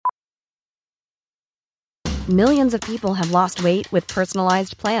Millions of people have lost weight with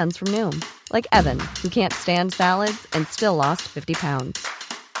personalized plans from Noom. Like Evan, who can't stand salads and still lost 50 pounds.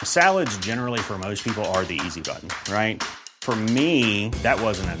 Salads generally for most people are the easy button, right? For me, that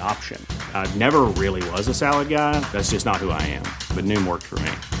wasn't an option. I never really was a salad guy. That's just not who I am. But Noom worked for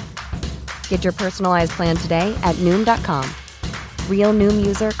me. Get your personalized plan today at Noom.com. Real Noom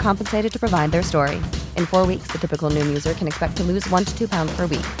user compensated to provide their story. In 4 weeks, the typical Noom user can expect to lose 1 to 2 pounds per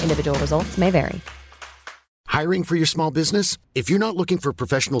week. Individual results may vary. Hiring for your small business? If you're not looking for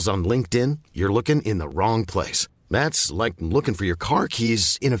professionals on LinkedIn, you're looking in the wrong place. That's like looking for your car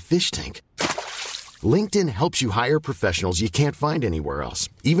keys in a fish tank. LinkedIn helps you hire professionals you can't find anywhere else,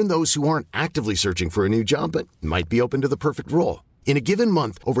 even those who aren't actively searching for a new job but might be open to the perfect role. In a given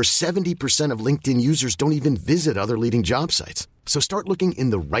month, over 70% of LinkedIn users don't even visit other leading job sites. So start looking in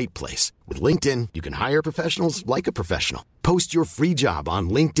the right place. With LinkedIn, you can hire professionals like a professional. Post your free job on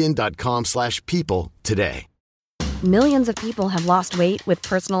linkedin.com/people today. Millions of people have lost weight with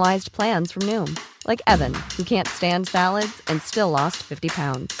personalized plans from Noom. Like Evan, who can't stand salads and still lost 50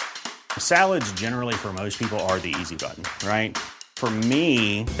 pounds. Salads generally for most people are the easy button, right? For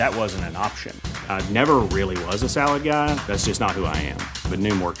me, that wasn't an option. I never really was a salad guy. That's just not who I am. But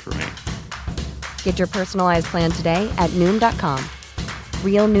Noom worked for me. Get your personalized plan today at Noom.com.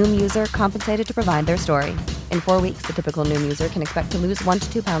 Real Noom user compensated to provide their story. In 4 weeks, the typical Noom user can expect to lose 1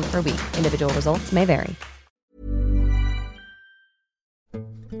 to 2 pounds per week. Individual results may vary.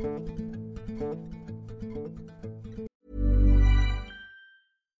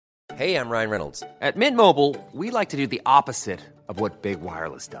 Hey, I'm Ryan Reynolds. At Mint Mobile, we like to do the opposite of what Big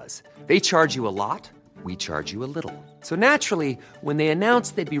Wireless does. They charge you a lot, we charge you a little. So naturally, when they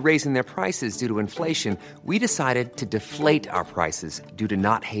announced they'd be raising their prices due to inflation, we decided to deflate our prices due to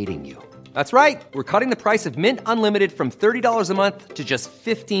not hating you. That's right. We're cutting the price of Mint Unlimited from $30 a month to just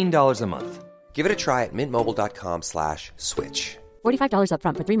 $15 a month. Give it a try at mintmobile.com/switch. $45 up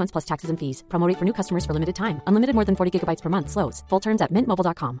front for 3 months plus taxes and fees. Promo rate for new customers for limited time. Unlimited more than 40 gigabytes per month. Slows full terms at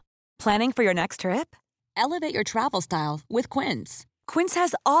mintmobile.com. Planning for your next trip? Elevate your travel style with Quince. Quince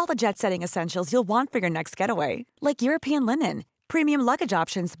has all the jet-setting essentials you'll want for your next getaway, like European linen, premium luggage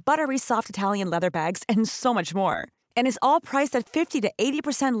options, buttery soft Italian leather bags, and so much more. And is all priced at 50 to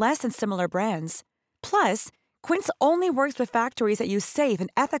 80% less than similar brands. Plus, Quince only works with factories that use safe and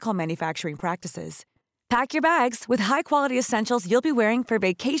ethical manufacturing practices. Pack your bags with high-quality essentials you'll be wearing for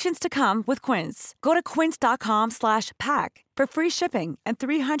vacations to come with Quince. Go to quince.com/pack for free shipping and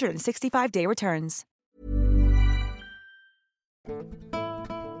 365-day returns.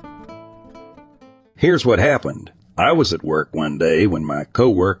 Here's what happened. I was at work one day when my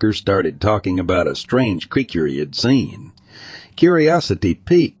coworker started talking about a strange creature he had seen. Curiosity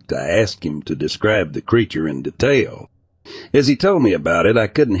piqued. I asked him to describe the creature in detail. As he told me about it, I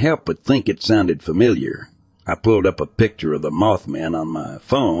couldn't help but think it sounded familiar. I pulled up a picture of the Mothman on my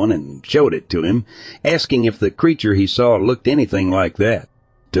phone and showed it to him, asking if the creature he saw looked anything like that.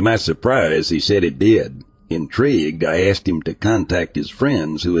 To my surprise, he said it did. Intrigued, I asked him to contact his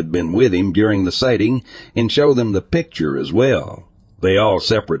friends who had been with him during the sighting and show them the picture as well. They all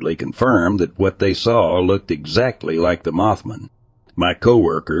separately confirmed that what they saw looked exactly like the Mothman. My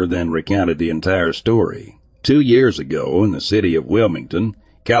coworker then recounted the entire story. 2 years ago, in the city of Wilmington,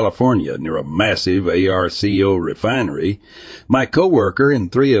 California, near a massive ARCO refinery, my coworker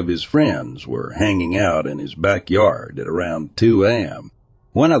and 3 of his friends were hanging out in his backyard at around 2 a.m.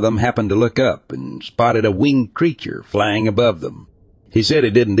 One of them happened to look up and spotted a winged creature flying above them. He said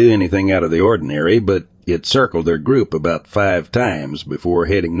it didn't do anything out of the ordinary, but it circled their group about 5 times before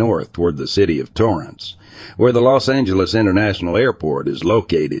heading north toward the city of Torrance, where the Los Angeles International Airport is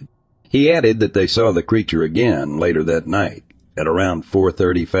located. He added that they saw the creature again later that night, at around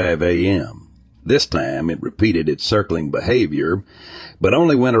 4:35 a.m. This time it repeated its circling behavior, but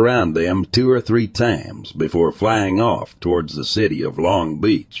only went around them 2 or 3 times before flying off towards the city of Long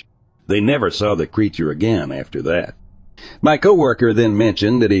Beach. They never saw the creature again after that. My coworker then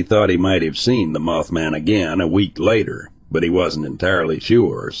mentioned that he thought he might have seen the Mothman again a week later, but he wasn't entirely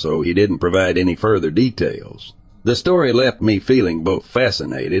sure, so he didn't provide any further details. The story left me feeling both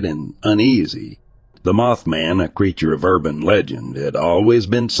fascinated and uneasy. The Mothman, a creature of urban legend, had always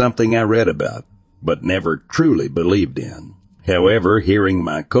been something I read about, but never truly believed in. However, hearing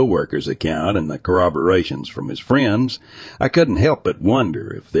my coworker's account and the corroborations from his friends, I couldn't help but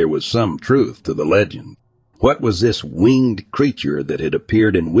wonder if there was some truth to the legend. What was this winged creature that had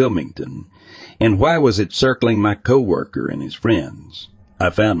appeared in Wilmington, and why was it circling my coworker and his friends? I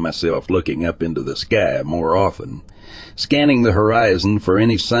found myself looking up into the sky more often, scanning the horizon for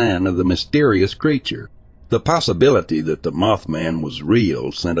any sign of the mysterious creature. The possibility that the Mothman was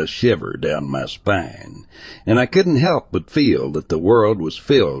real sent a shiver down my spine, and I couldn't help but feel that the world was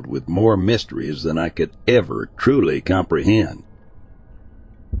filled with more mysteries than I could ever truly comprehend.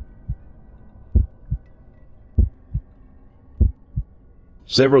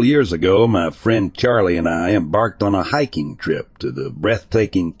 Several years ago, my friend Charlie and I embarked on a hiking trip to the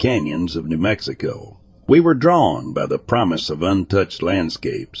breathtaking canyons of New Mexico. We were drawn by the promise of untouched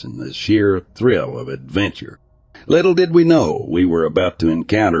landscapes and the sheer thrill of adventure. Little did we know we were about to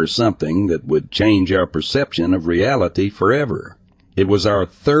encounter something that would change our perception of reality forever. It was our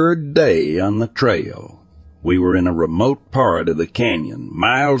third day on the trail. We were in a remote part of the canyon,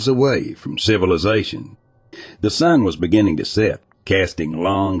 miles away from civilization. The sun was beginning to set, casting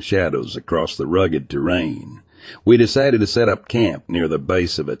long shadows across the rugged terrain. We decided to set up camp near the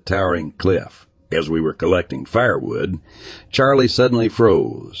base of a towering cliff. As we were collecting firewood, Charlie suddenly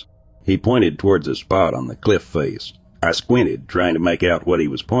froze. He pointed towards a spot on the cliff face. I squinted, trying to make out what he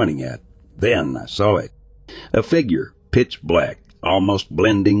was pointing at. Then I saw it. A figure, pitch black, almost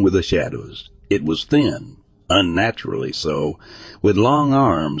blending with the shadows. It was thin, unnaturally so, with long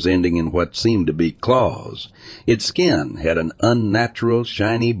arms ending in what seemed to be claws. Its skin had an unnatural,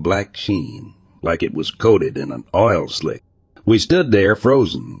 shiny black sheen, like it was coated in an oil slick. We stood there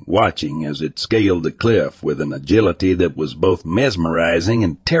frozen, watching as it scaled the cliff with an agility that was both mesmerizing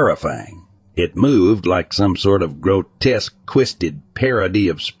and terrifying. It moved like some sort of grotesque, twisted parody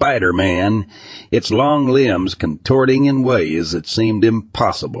of Spider-Man, its long limbs contorting in ways that seemed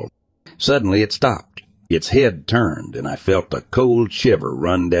impossible. Suddenly it stopped. Its head turned, and I felt a cold shiver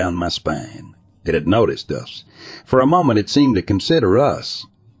run down my spine. It had noticed us. For a moment it seemed to consider us,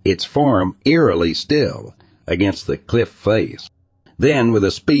 its form eerily still against the cliff face. Then, with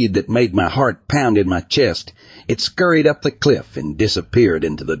a speed that made my heart pound in my chest, it scurried up the cliff and disappeared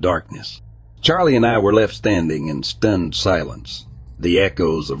into the darkness. Charlie and I were left standing in stunned silence, the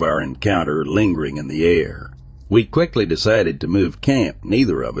echoes of our encounter lingering in the air. We quickly decided to move camp,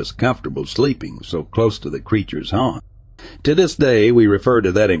 neither of us comfortable sleeping so close to the creature's haunt. To this day, we refer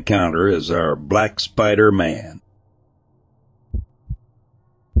to that encounter as our Black Spider Man.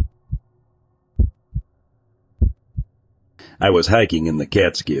 I was hiking in the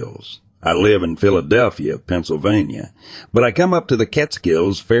Catskills. I live in Philadelphia, Pennsylvania, but I come up to the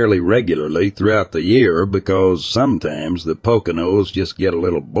Catskills fairly regularly throughout the year because sometimes the Poconos just get a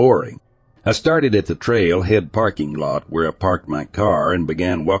little boring. I started at the trailhead parking lot where I parked my car and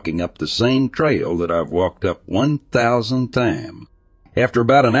began walking up the same trail that I've walked up 1,000 times. After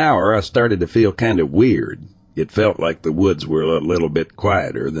about an hour, I started to feel kind of weird. It felt like the woods were a little bit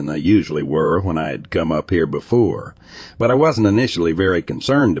quieter than they usually were when I had come up here before, but I wasn't initially very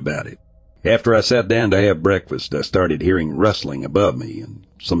concerned about it. After I sat down to have breakfast, I started hearing rustling above me, and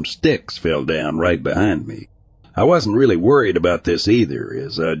some sticks fell down right behind me. I wasn't really worried about this either,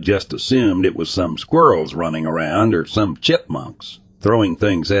 as I just assumed it was some squirrels running around or some chipmunks throwing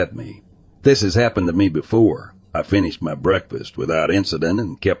things at me. This has happened to me before. I finished my breakfast without incident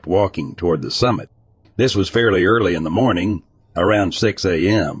and kept walking toward the summit. This was fairly early in the morning, around 6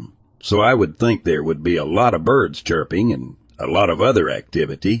 a.m., so I would think there would be a lot of birds chirping and a lot of other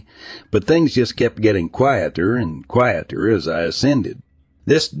activity, but things just kept getting quieter and quieter as I ascended.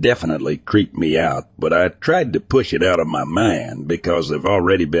 This definitely creeped me out, but I tried to push it out of my mind because I've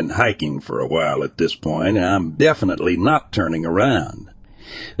already been hiking for a while at this point, and I'm definitely not turning around.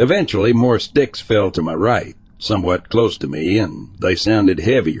 Eventually, more sticks fell to my right, somewhat close to me, and they sounded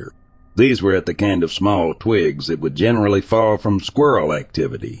heavier. These were at the kind of small twigs that would generally fall from squirrel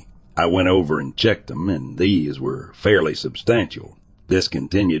activity. I went over and checked them, and these were fairly substantial. This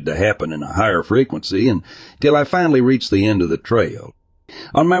continued to happen in a higher frequency until I finally reached the end of the trail.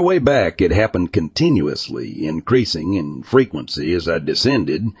 On my way back, it happened continuously, increasing in frequency as I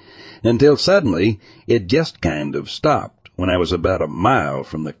descended, until suddenly it just kind of stopped when I was about a mile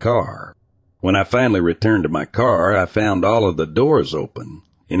from the car. When I finally returned to my car, I found all of the doors open,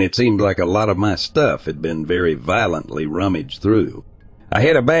 and it seemed like a lot of my stuff had been very violently rummaged through. I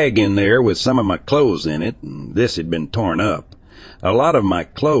had a bag in there with some of my clothes in it, and this had been torn up. A lot of my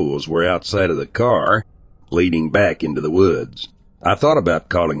clothes were outside of the car, leading back into the woods. I thought about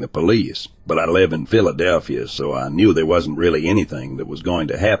calling the police, but I live in Philadelphia, so I knew there wasn't really anything that was going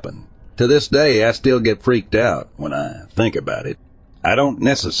to happen. To this day, I still get freaked out when I think about it. I don't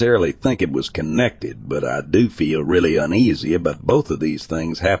necessarily think it was connected, but I do feel really uneasy about both of these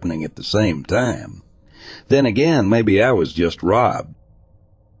things happening at the same time. Then again, maybe I was just robbed.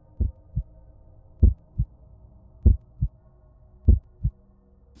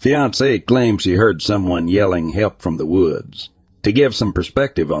 Fiancée claims she heard someone yelling help from the woods. To give some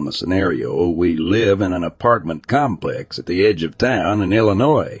perspective on the scenario, we live in an apartment complex at the edge of town in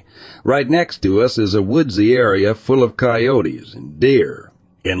Illinois. Right next to us is a woodsy area full of coyotes and deer,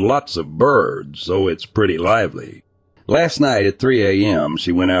 and lots of birds, so it's pretty lively. Last night at 3 a.m.,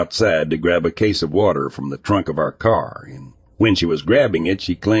 she went outside to grab a case of water from the trunk of our car, and when she was grabbing it,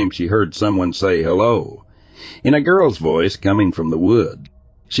 she claimed she heard someone say hello, in a girl's voice coming from the wood.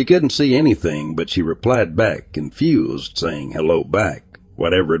 She couldn't see anything, but she replied back, confused, saying hello back.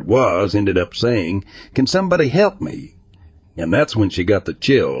 Whatever it was ended up saying, "Can somebody help me?" And that's when she got the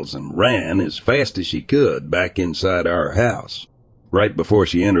chills and ran as fast as she could back inside our house. Right before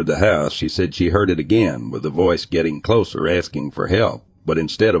she entered the house, she said she heard it again, with the voice getting closer asking for help, but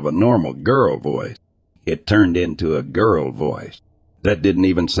instead of a normal girl voice, it turned into a girl voice. That didn't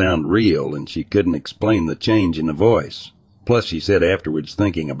even sound real, and she couldn't explain the change in the voice. Plus, she said afterwards,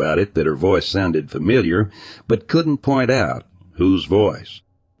 thinking about it, that her voice sounded familiar, but couldn't point out whose voice.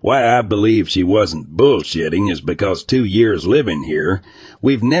 Why I believe she wasn't bullshitting is because 2 years living here,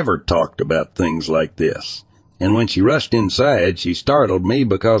 we've never talked about things like this. And when she rushed inside, she startled me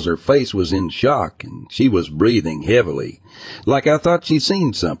because her face was in shock and she was breathing heavily, like I thought she'd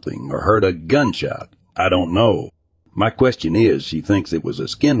seen something or heard a gunshot. I don't know. My question is, she thinks it was a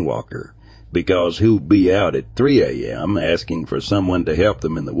skinwalker, because who'd be out at 3 a.m. asking for someone to help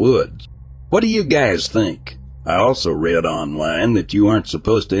them in the woods? What do you guys think? I also read online that you aren't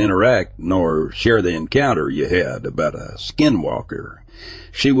supposed to interact nor share the encounter you had about a skinwalker.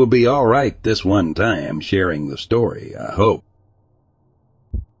 She will be all right this one time sharing the story, I hope.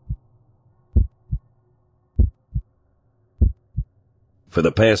 For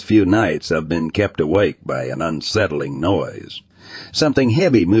the past few nights, I've been kept awake by an unsettling noise. Something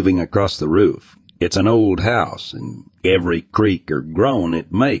heavy moving across the roof. It's an old house, and every creak or groan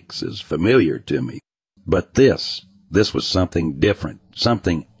it makes is familiar to me. But this was something different,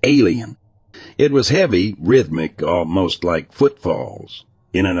 something alien. It was heavy, rhythmic, almost like footfalls.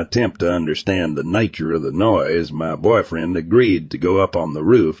 In an attempt to understand the nature of the noise, my boyfriend agreed to go up on the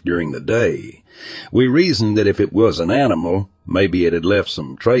roof during the day. We reasoned that if it was an animal, maybe it had left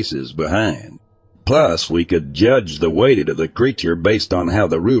some traces behind. Plus, we could judge the weight of the creature based on how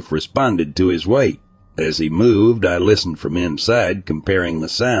the roof responded to his weight. As he moved, I listened from inside, comparing the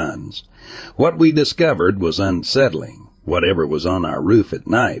sounds. What we discovered was unsettling. Whatever was on our roof at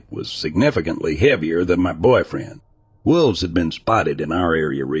night was significantly heavier than my boyfriend. Wolves had been spotted in our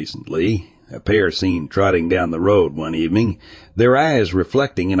area recently, a pair seen trotting down the road one evening, their eyes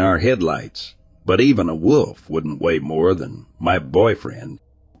reflecting in our headlights. But even a wolf wouldn't weigh more than my boyfriend.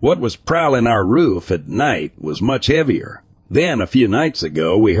 What was prowling our roof at night was much heavier. Then, a few nights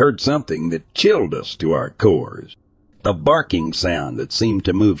ago, we heard something that chilled us to our cores. A barking sound that seemed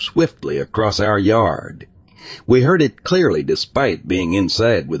to move swiftly across our yard. We heard it clearly despite being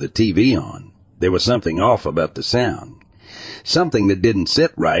inside with the TV on. There was something off about the sound. Something that didn't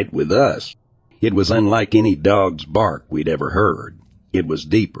sit right with us. It was unlike any dog's bark we'd ever heard. It was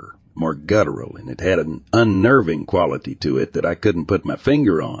deeper, more guttural, and it had an unnerving quality to it that I couldn't put my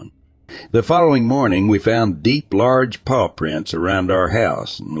finger on. The following morning, we found deep, large paw prints around our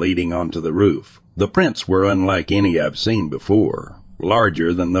house and leading onto the roof. The prints were unlike any I've seen before,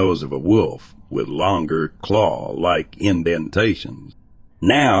 larger than those of a wolf, with longer, claw-like indentations.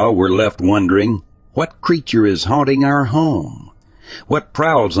 Now we're left wondering, what creature is haunting our home? What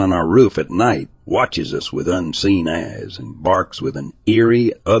prowls on our roof at night, watches us with unseen eyes, and barks with an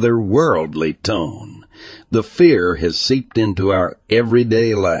eerie, otherworldly tone? The fear has seeped into our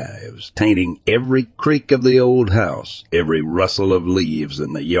everyday lives, tainting every creak of the old house, every rustle of leaves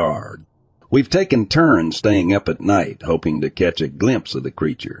in the yard. We've taken turns staying up at night, hoping to catch a glimpse of the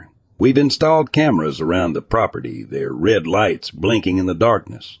creature. We've installed cameras around the property, their red lights blinking in the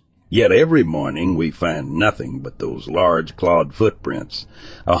darkness. Yet every morning we find nothing but those large clawed footprints,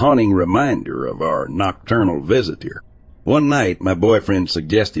 a haunting reminder of our nocturnal visitor. One night my boyfriend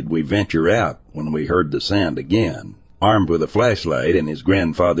suggested we venture out when we heard the sound again. Armed with a flashlight and his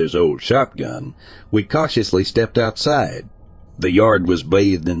grandfather's old shotgun, we cautiously stepped outside. The yard was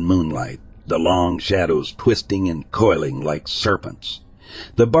bathed in moonlight, the long shadows twisting and coiling like serpents.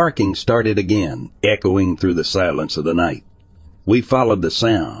 The barking started again, echoing through the silence of the night. We followed the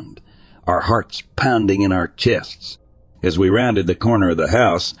sound, our hearts pounding in our chests. As we rounded the corner of the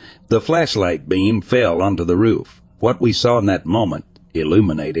house, the flashlight beam fell onto the roof. What we saw in that moment,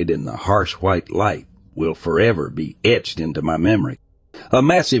 illuminated in the harsh white light, will forever be etched into my memory. A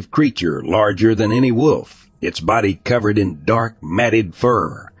massive creature larger than any wolf, its body covered in dark, matted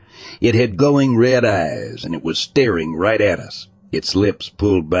fur. It had glowing red eyes, and it was staring right at us. Its lips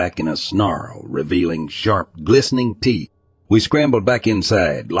pulled back in a snarl, revealing sharp, glistening teeth. We scrambled back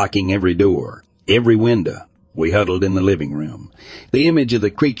inside, locking every door, every window. We huddled in the living room. The image of the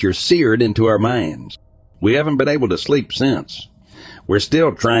creature seared into our minds. We haven't been able to sleep since. We're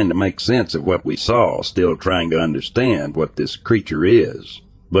still trying to make sense of what we saw, still trying to understand what this creature is.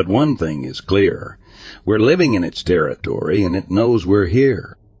 But one thing is clear. We're living in its territory, and it knows we're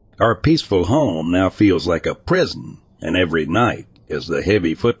here. Our peaceful home now feels like a prison, and every night, as the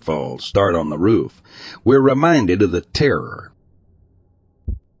heavy footfalls start on the roof, we're reminded of the terror.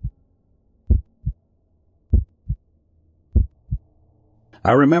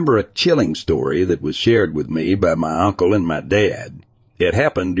 I remember a chilling story that was shared with me by my uncle and my dad. It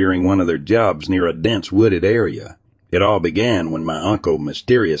happened during one of their jobs near a dense wooded area. It all began when my uncle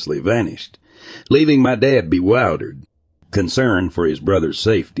mysteriously vanished, leaving my dad bewildered. Concerned for his brother's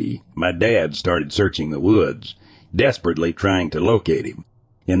safety, my dad started searching the woods, desperately trying to locate him.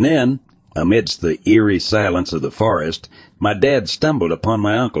 And then, amidst the eerie silence of the forest, my dad stumbled upon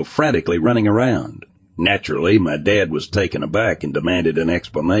my uncle frantically running around. Naturally, my dad was taken aback and demanded an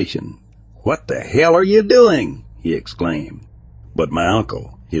explanation. "What the hell are you doing?" he exclaimed. But my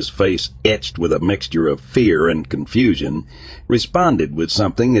uncle, his face etched with a mixture of fear and confusion, responded with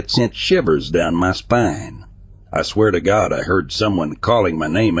something that sent shivers down my spine. I swear to God I heard someone calling my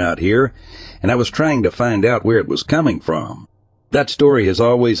name out here, and I was trying to find out where it was coming from. That story has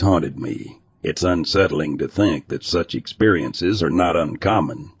always haunted me. It's unsettling to think that such experiences are not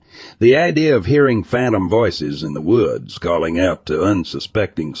uncommon. The idea of hearing phantom voices in the woods calling out to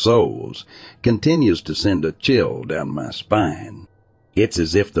unsuspecting souls continues to send a chill down my spine. It's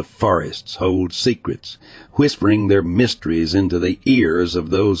as if the forests hold secrets, whispering their mysteries into the ears of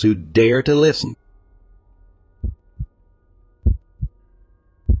those who dare to listen.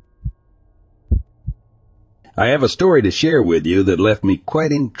 I have a story to share with you that left me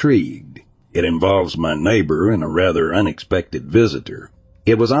quite intrigued. It involves my neighbor and a rather unexpected visitor.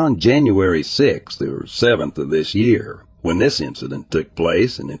 It was on January 6th or 7th of this year when this incident took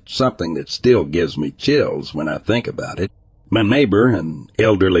place, and it's something that still gives me chills when I think about it. My neighbor, an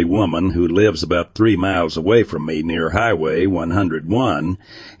elderly woman who lives about 3 miles away from me near Highway 101,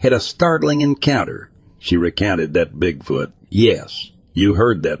 had a startling encounter. She recounted that Bigfoot, yes, you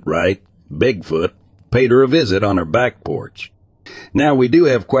heard that right, Bigfoot, paid her a visit on her back porch. Now, we do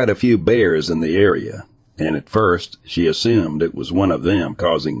have quite a few bears in the area, and at first she assumed it was one of them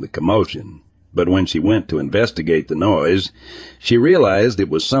causing the commotion. But when she went to investigate the noise, she realized it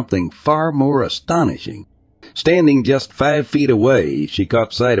was something far more astonishing. Standing just 5 feet away, she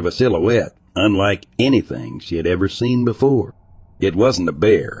caught sight of a silhouette, unlike anything she had ever seen before. It wasn't a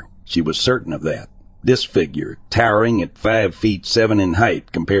bear. She was certain of that. This figure, towering at 5 feet 7 in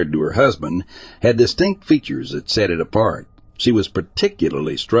height compared to her husband, had distinct features that set it apart. She was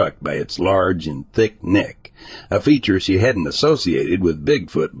particularly struck by its large and thick neck, a feature she hadn't associated with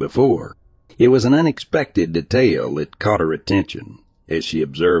Bigfoot before. It was an unexpected detail that caught her attention. As she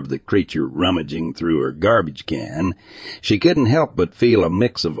observed the creature rummaging through her garbage can, she couldn't help but feel a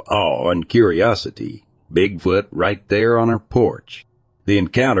mix of awe and curiosity. Bigfoot right there on her porch. The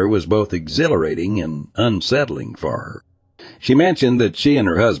encounter was both exhilarating and unsettling for her. She mentioned that she and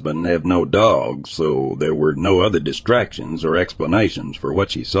her husband have no dogs, so there were no other distractions or explanations for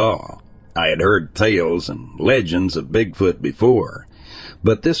what she saw. I had heard tales and legends of Bigfoot before,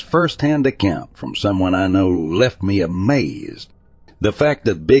 but this first-hand account from someone I know left me amazed. The fact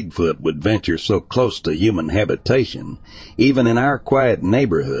that Bigfoot would venture so close to human habitation, even in our quiet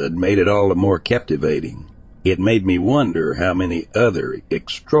neighborhood, made it all the more captivating. It made me wonder how many other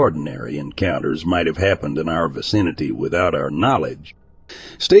extraordinary encounters might have happened in our vicinity without our knowledge.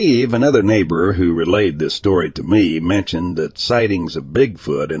 Steve, another neighbor who relayed this story to me, mentioned that sightings of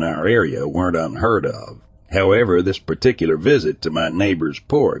Bigfoot in our area weren't unheard of. However, this particular visit to my neighbor's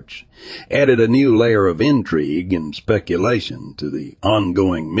porch added a new layer of intrigue and speculation to the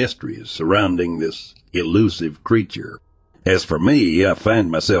ongoing mysteries surrounding this elusive creature. As for me, I find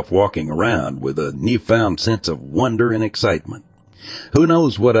myself walking around with a newfound sense of wonder and excitement. Who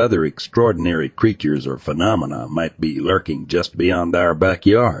knows what other extraordinary creatures or phenomena might be lurking just beyond our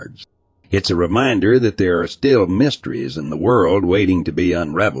backyards? It's a reminder that there are still mysteries in the world waiting to be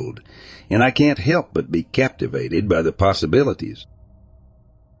unraveled, and I can't help but be captivated by the possibilities.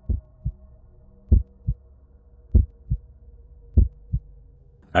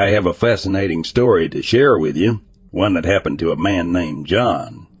 I have a fascinating story to share with you. One that happened to a man named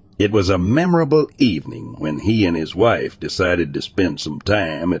John. It was a memorable evening when he and his wife decided to spend some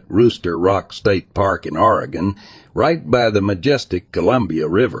time at Rooster Rock State Park in Oregon, right by the majestic Columbia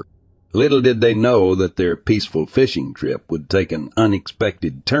River. Little did they know that their peaceful fishing trip would take an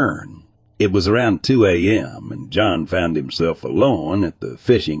unexpected turn. It was around 2 a.m., and John found himself alone at the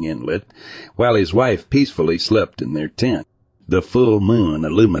fishing inlet while his wife peacefully slept in their tent. The full moon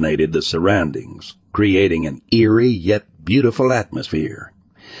illuminated the surroundings, creating an eerie yet beautiful atmosphere.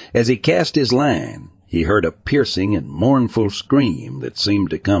 As he cast his line, he heard a piercing and mournful scream that seemed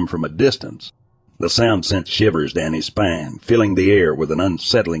to come from a distance. The sound sent shivers down his spine, filling the air with an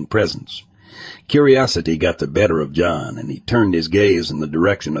unsettling presence. Curiosity got the better of John, and he turned his gaze in the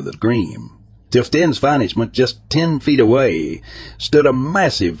direction of the scream. To Sten's astonishment, just 10 feet away stood a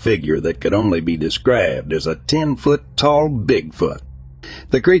massive figure that could only be described as a 10-foot-tall Bigfoot.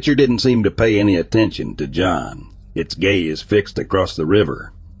 The creature didn't seem to pay any attention to John, its gaze fixed across the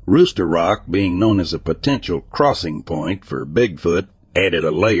river. Rooster Rock, being known as a potential crossing point for Bigfoot, added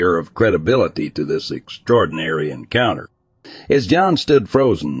a layer of credibility to this extraordinary encounter. As John stood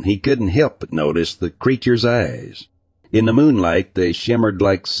frozen, he couldn't help but notice the creature's eyes. In the moonlight, they shimmered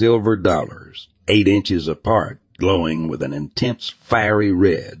like silver dollars, 8 inches apart, glowing with an intense fiery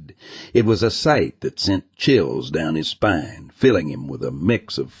red. It was a sight that sent chills down his spine, filling him with a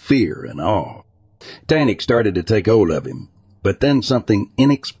mix of fear and awe. Panic started to take hold of him, but then something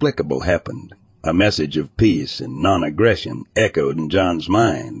inexplicable happened. A message of peace and non-aggression echoed in John's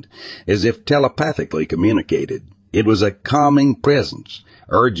mind, as if telepathically communicated. It was a calming presence,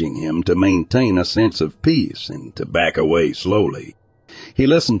 urging him to maintain a sense of peace and to back away slowly. He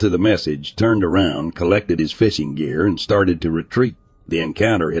listened to the message, turned around, collected his fishing gear, and started to retreat. The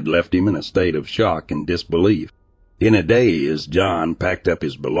encounter had left him in a state of shock and disbelief. In a daze, John packed up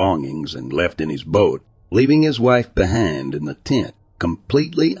his belongings and left in his boat, leaving his wife behind in the tent,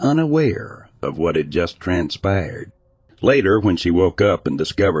 completely unaware of what had just transpired. Later, when she woke up and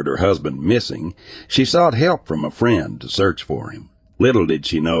discovered her husband missing, she sought help from a friend to search for him. Little did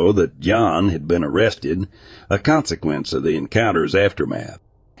she know that John had been arrested, a consequence of the encounter's aftermath.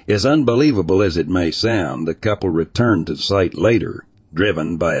 As unbelievable as it may sound, the couple returned to the site later,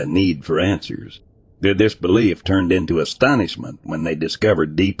 driven by a need for answers. Their disbelief turned into astonishment when they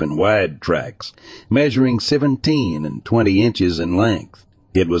discovered deep and wide tracks, measuring 17 and 20 inches in length.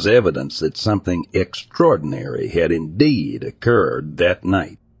 It was evidence that something extraordinary had indeed occurred that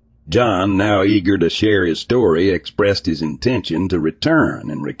night. John, now eager to share his story, expressed his intention to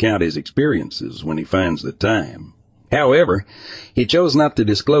return and recount his experiences when he finds the time. However, he chose not to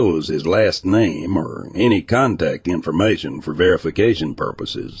disclose his last name or any contact information for verification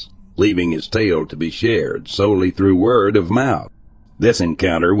purposes, leaving his tale to be shared solely through word of mouth. This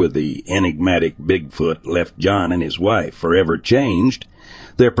encounter with the enigmatic Bigfoot left John and his wife forever changed,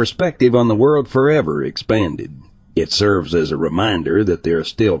 their perspective on the world forever expanded. It serves as a reminder that there are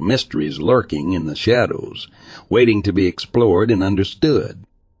still mysteries lurking in the shadows, waiting to be explored and understood.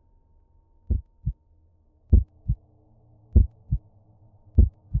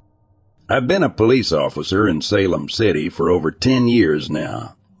 I've been a police officer in Salem City for over 10 years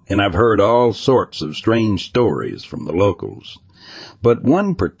now, and I've heard all sorts of strange stories from the locals. But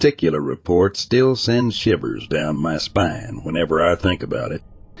one particular report still sends shivers down my spine whenever I think about it.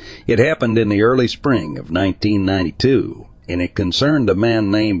 It happened in the early spring of 1992, and it concerned a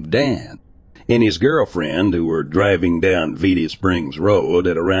man named Dan and his girlfriend who were driving down Vita Springs Road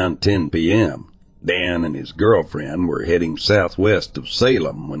at around 10 p.m. Dan and his girlfriend were heading southwest of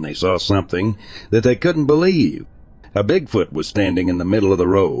Salem when they saw something that they couldn't believe. A Bigfoot was standing in the middle of the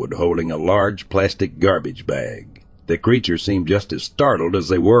road holding a large plastic garbage bag. The creature seemed just as startled as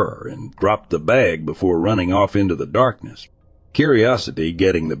they were and dropped the bag before running off into the darkness. Curiosity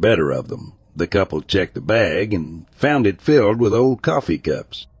getting the better of them, the couple checked the bag and found it filled with old coffee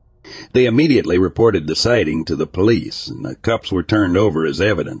cups. They immediately reported the sighting to the police, and the cups were turned over as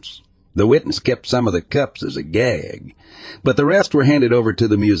evidence. The witness kept some of the cups as a gag, but the rest were handed over to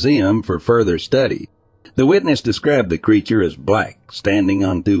the museum for further study. The witness described the creature as black, standing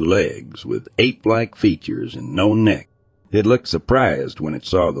on 2 legs, with ape-like features and no neck. It looked surprised when it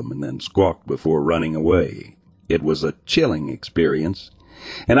saw them and then squawked before running away. It was a chilling experience,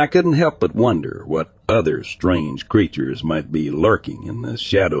 and I couldn't help but wonder what other strange creatures might be lurking in the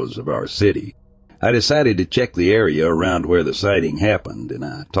shadows of our city. I decided to check the area around where the sighting happened, and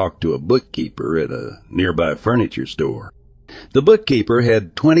I talked to a bookkeeper at a nearby furniture store. The bookkeeper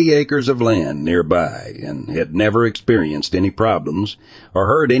had 20 acres of land nearby and had never experienced any problems or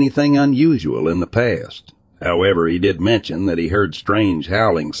heard anything unusual in the past. However, he did mention that he heard strange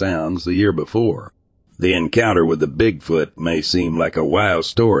howling sounds the year before. The encounter with the Bigfoot may seem like a wild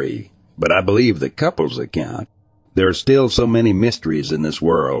story, but I believe the couple's account. There are still so many mysteries in this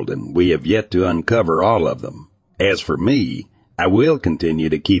world, and we have yet to uncover all of them. As for me, I will continue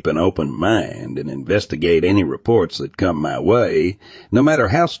to keep an open mind and investigate any reports that come my way, no matter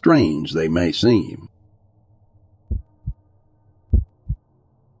how strange they may seem.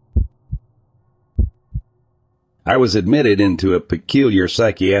 I was admitted into a peculiar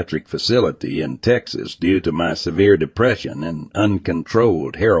psychiatric facility in Texas due to my severe depression and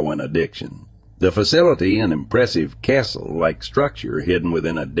uncontrolled heroin addiction. The facility, an impressive castle-like structure hidden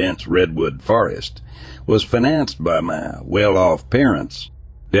within a dense redwood forest, was financed by my well-off parents.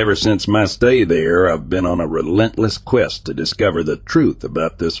 Ever since my stay there, I've been on a relentless quest to discover the truth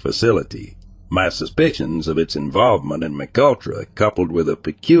about this facility. My suspicions of its involvement in MKUltra, coupled with a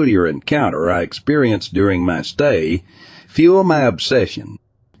peculiar encounter I experienced during my stay, fuel my obsession.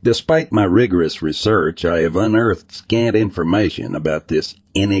 Despite my rigorous research, I have unearthed scant information about this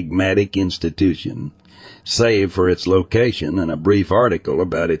enigmatic institution, save for its location and a brief article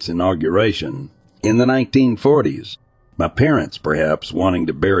about its inauguration in the 1940s. My parents, perhaps wanting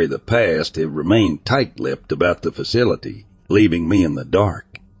to bury the past, have remained tight-lipped about the facility, leaving me in the dark.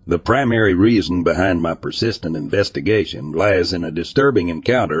 The primary reason behind my persistent investigation lies in a disturbing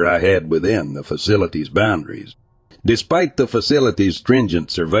encounter I had within the facility's boundaries. Despite the facility's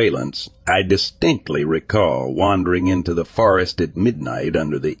stringent surveillance, I distinctly recall wandering into the forest at midnight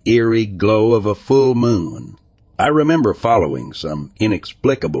under the eerie glow of a full moon. I remember following some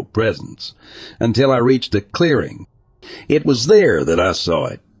inexplicable presence until I reached a clearing. It was there that I saw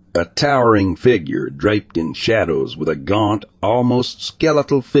it. A towering figure draped in shadows with a gaunt, almost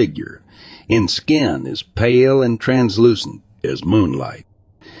skeletal figure, in skin as pale and translucent as moonlight.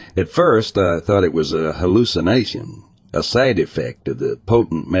 At first I thought it was a hallucination, a side effect of the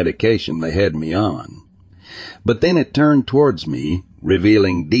potent medication they had me on. But then it turned towards me,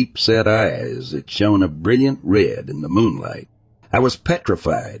 revealing deep-set eyes that shone a brilliant red in the moonlight. I was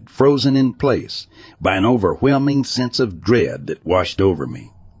petrified, frozen in place, by an overwhelming sense of dread that washed over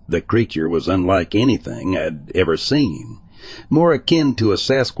me. The creature was unlike anything I'd ever seen, more akin to a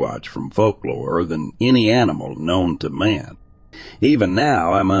Sasquatch from folklore than any animal known to man. Even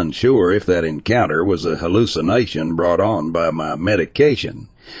now, I'm unsure if that encounter was a hallucination brought on by my medication,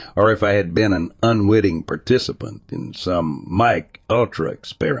 or if I had been an unwitting participant in some MKUltra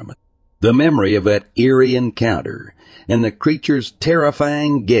experiment. The memory of that eerie encounter and the creature's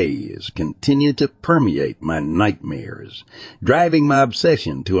terrifying gaze continue to permeate my nightmares, driving my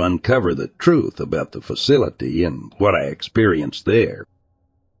obsession to uncover the truth about the facility and what I experienced there.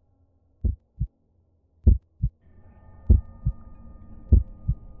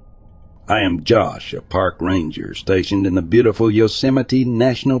 I am Josh, a park ranger stationed in the beautiful Yosemite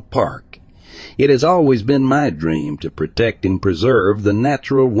National Park. It has always been my dream to protect and preserve the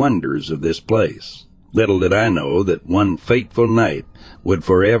natural wonders of this place. Little did I know that one fateful night would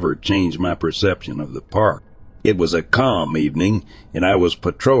forever change my perception of the park. It was a calm evening, and I was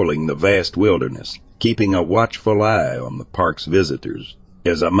patrolling the vast wilderness, keeping a watchful eye on the park's visitors.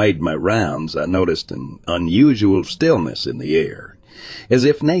 As I made my rounds, I noticed an unusual stillness in the air, as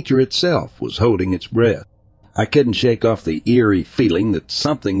if nature itself was holding its breath. I couldn't shake off the eerie feeling that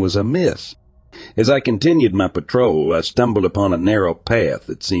something was amiss. As I continued my patrol, I stumbled upon a narrow path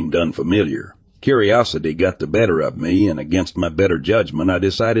that seemed unfamiliar. Curiosity got the better of me, and against my better judgment, I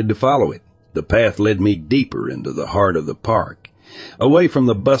decided to follow it. The path led me deeper into the heart of the park, away from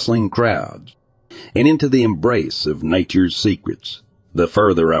the bustling crowds, and into the embrace of nature's secrets. The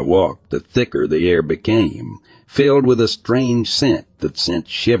further I walked, the thicker the air became, filled with a strange scent that sent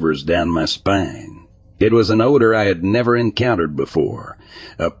shivers down my spine. It was an odor I had never encountered before,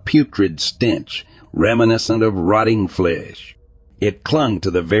 a putrid stench reminiscent of rotting flesh. It clung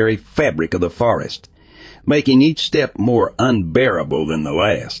to the very fabric of the forest, making each step more unbearable than the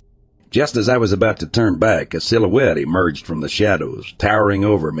last. Just as I was about to turn back, a silhouette emerged from the shadows, towering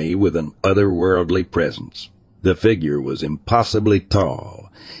over me with an otherworldly presence. The figure was impossibly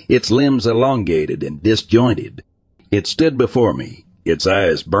tall, its limbs elongated and disjointed. It stood before me, its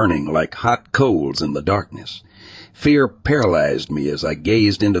eyes burning like hot coals in the darkness. Fear paralyzed me as I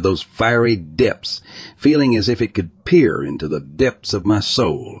gazed into those fiery depths, feeling as if it could peer into the depths of my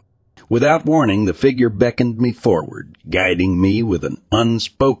soul. Without warning, the figure beckoned me forward, guiding me with an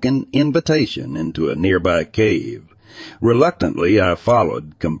unspoken invitation into a nearby cave. Reluctantly, I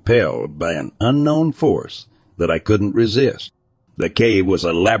followed, compelled by an unknown force that I couldn't resist. The cave was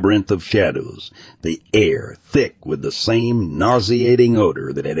a labyrinth of shadows, the air thick with the same nauseating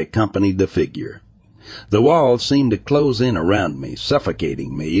odor that had accompanied the figure. The walls seemed to close in around me,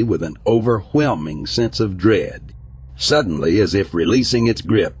 suffocating me with an overwhelming sense of dread. Suddenly, as if releasing its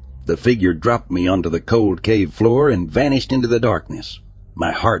grip, the figure dropped me onto the cold cave floor and vanished into the darkness.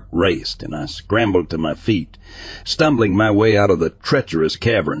 My heart raced, and I scrambled to my feet, stumbling my way out of the treacherous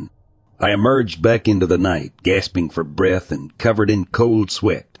cavern. I emerged back into the night, gasping for breath and covered in cold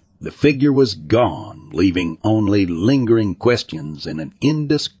sweat. The figure was gone, leaving only lingering questions and an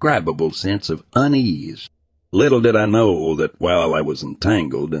indescribable sense of unease. Little did I know that while I was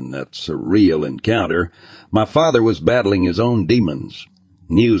entangled in that surreal encounter, my father was battling his own demons.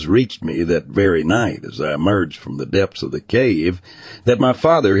 News reached me that very night as I emerged from the depths of the cave that my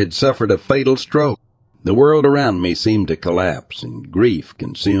father had suffered a fatal stroke. The world around me seemed to collapse, and grief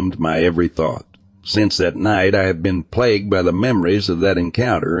consumed my every thought. Since that night I have been plagued by the memories of that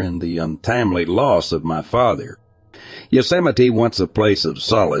encounter and the untimely loss of my father. Yosemite, once a place of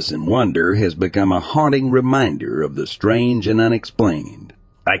solace and wonder, has become a haunting reminder of the strange and unexplained.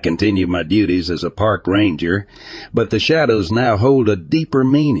 I continue my duties as a park ranger, but the shadows now hold a deeper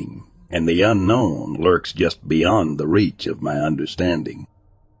meaning, and the unknown lurks just beyond the reach of my understanding.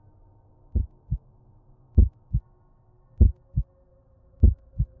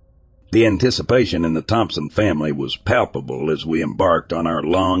 The anticipation in the Thompson family was palpable as we embarked on our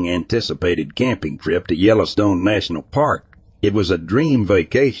long-anticipated camping trip to Yellowstone National Park. It was a dream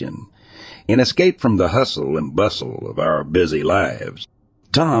vacation, an escape from the hustle and bustle of our busy lives.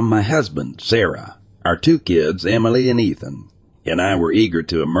 Tom, my husband, Sarah, our 2 kids, Emily and Ethan, and I were eager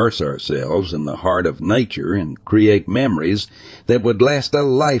to immerse ourselves in the heart of nature and create memories that would last a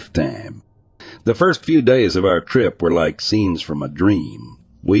lifetime. The first few days of our trip were like scenes from a dream.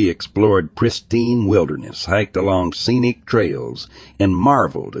 We explored pristine wilderness, hiked along scenic trails, and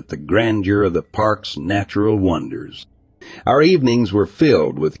marveled at the grandeur of the park's natural wonders. Our evenings were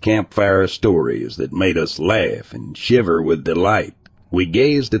filled with campfire stories that made us laugh and shiver with delight. We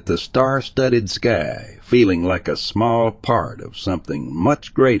gazed at the star-studded sky, feeling like a small part of something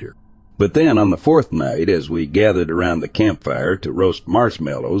much greater. But then on the 4th night, as we gathered around the campfire to roast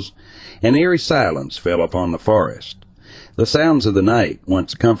marshmallows, an eerie silence fell upon the forest. The sounds of the night,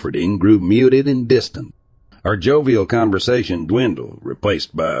 once comforting, grew muted and distant. Our jovial conversation dwindled,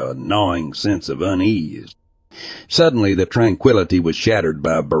 replaced by a gnawing sense of unease. Suddenly the tranquility was shattered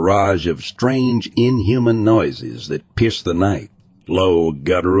by a barrage of strange, inhuman noises that pierced the night. Low,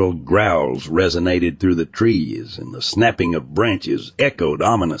 guttural growls resonated through the trees, and the snapping of branches echoed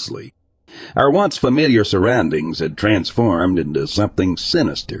ominously. Our once familiar surroundings had transformed into something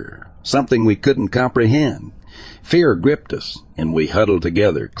sinister, something we couldn't comprehend. Fear gripped us, and we huddled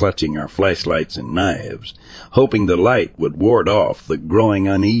together, clutching our flashlights and knives, hoping the light would ward off the growing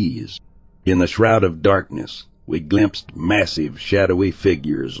unease. In the shroud of darkness, we glimpsed massive, shadowy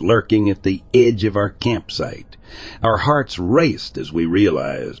figures lurking at the edge of our campsite. Our hearts raced as we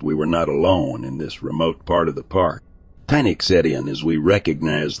realized we were not alone in this remote part of the park. Panic set in as we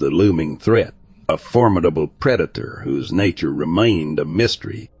recognized the looming threat, a formidable predator whose nature remained a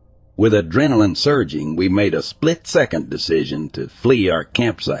mystery. With adrenaline surging, we made a split-second decision to flee our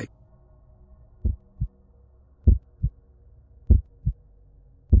campsite.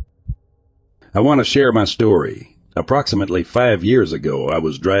 I want to share my story. Approximately 5 years ago, I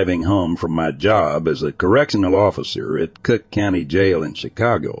was driving home from my job as a correctional officer at Cook County Jail in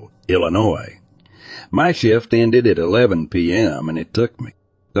Chicago, Illinois. My shift ended at 11 p.m., and it took me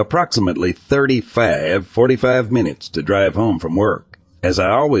approximately 45 minutes to drive home from work. As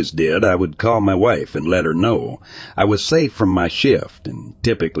I always did, I would call my wife and let her know I was safe from my shift, and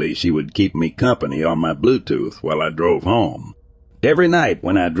typically she would keep me company on my Bluetooth while I drove home. Every night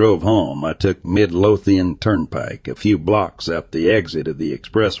when I drove home, I took Midlothian Turnpike, a few blocks up the exit of the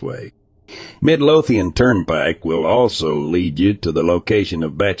expressway. Midlothian Turnpike will also lead you to the location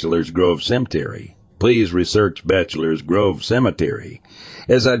of Bachelor's Grove Cemetery. Please research Bachelor's Grove Cemetery.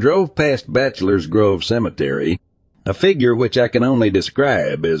 As I drove past Bachelor's Grove Cemetery, a figure which I can only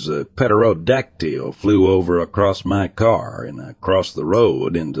describe as a pterodactyl flew over across my car and across the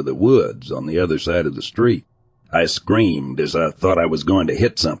road into the woods on the other side of the street. I screamed as I thought I was going to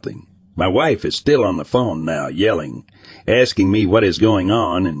hit something. My wife is still on the phone now, yelling, asking me what is going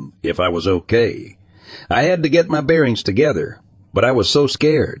on and if I was okay. I had to get my bearings together, but I was so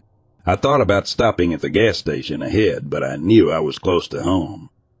scared. I thought about stopping at the gas station ahead, but I knew I was close to home.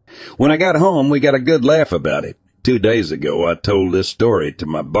 When I got home, we got a good laugh about it. 2 days ago, I told this story to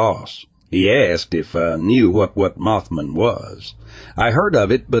my boss. He asked if I knew what Mothman was. I heard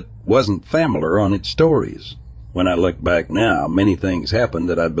of it, but wasn't familiar on its stories. When I look back now, many things happened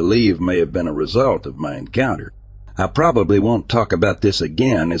that I believe may have been a result of my encounter. I probably won't talk about this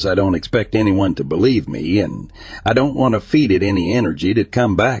again, as I don't expect anyone to believe me, and I don't want to feed it any energy to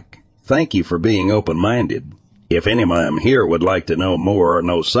come back. Thank you for being open-minded. If anyone here would like to know more or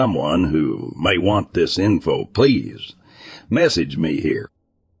know someone who may want this info, please Message me here.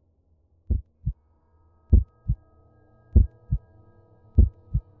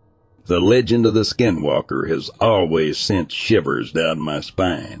 The legend of the Skinwalker has always sent shivers down my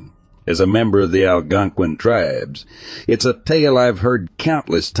spine. As a member of the Algonquin tribes, it's a tale I've heard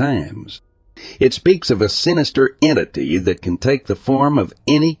countless times. It speaks of a sinister entity that can take the form of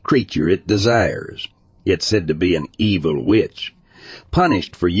any creature it desires. It's said to be an evil witch,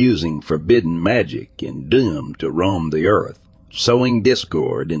 punished for using forbidden magic and doomed to roam the earth, sowing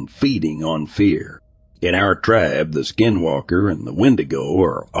discord and feeding on fear. In our tribe, the Skinwalker and the Wendigo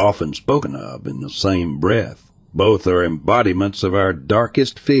are often spoken of in the same breath. Both are embodiments of our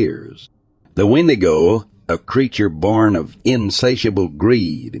darkest fears. The Wendigo, a creature born of insatiable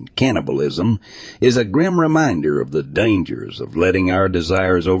greed and cannibalism, is a grim reminder of the dangers of letting our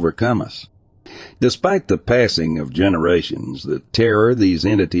desires overcome us. Despite the passing of generations, the terror these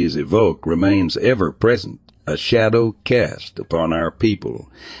entities evoke remains ever present, a shadow cast upon our people,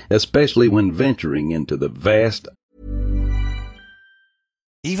 especially when venturing into the vast.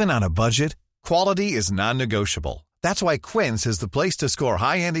 Even on a budget, quality is non-negotiable. That's why Quince is the place to score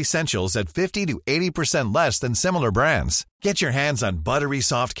high-end essentials at 50 to 80% less than similar brands. Get your hands on buttery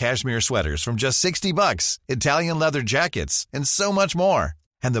soft cashmere sweaters from just $60, Italian leather jackets, and so much more.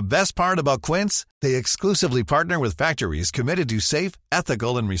 And the best part about Quince, they exclusively partner with factories committed to safe,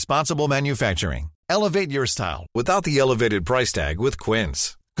 ethical, and responsible manufacturing. Elevate your style without the elevated price tag with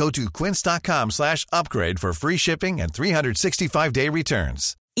Quince. Go to quince.com/upgrade for free shipping and 365-day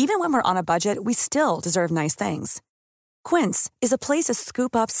returns. Even when we're on a budget, we still deserve nice things. Quince is a place to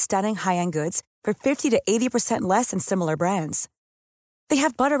scoop up stunning high-end goods for 50 to 80% less than similar brands. They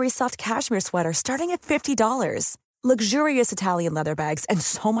have buttery soft cashmere sweaters starting at $50, luxurious Italian leather bags, and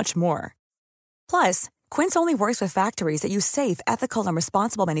so much more. Plus, Quince only works with factories that use safe, ethical, and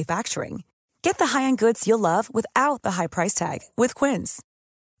responsible manufacturing. Get the high-end goods you'll love without the high price tag with Quince.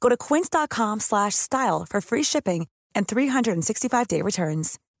 Go to quince.com/style for free shipping and 365-day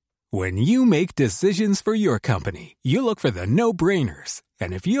returns. When you make decisions for your company, you look for the no-brainers.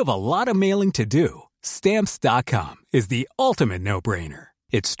 And if you have a lot of mailing to do, Stamps.com is the ultimate no-brainer.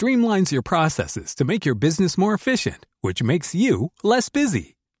 It streamlines your processes to make your business more efficient, which makes you less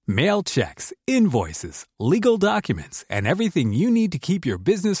busy. Mail checks, invoices, legal documents, and everything you need to keep your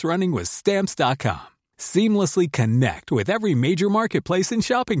business running with Stamps.com. Seamlessly connect with every major marketplace and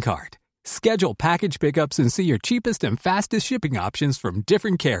shopping cart. Schedule package pickups and see your cheapest and fastest shipping options from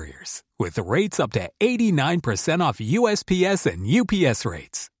different carriers, with rates up to 89% off USPS and UPS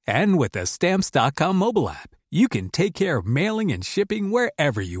rates. And with the Stamps.com mobile app, you can take care of mailing and shipping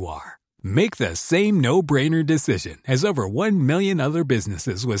wherever you are. Make the same no-brainer decision as over 1 million other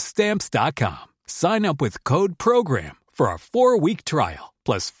businesses with Stamps.com. Sign up with code PROGRAM for a 4-week trial,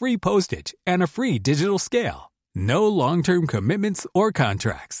 plus free postage and a free digital scale. No long-term commitments or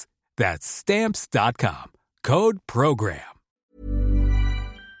contracts. That's Stamps.com. Code PROGRAM.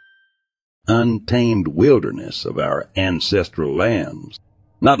 Untamed wilderness of our ancestral lands.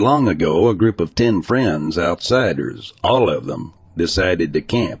 Not long ago, a group of 10 friends, outsiders, all of them, decided to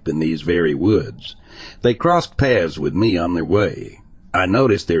camp in these very woods. They crossed paths with me on their way. I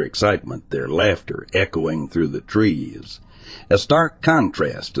noticed their excitement, their laughter echoing through the trees, a stark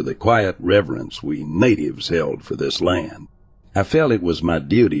contrast to the quiet reverence we natives held for this land. I felt it was my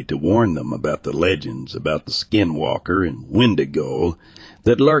duty to warn them about the legends about the Skinwalker and Wendigo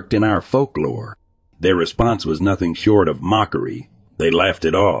that lurked in our folklore. Their response was nothing short of mockery. They laughed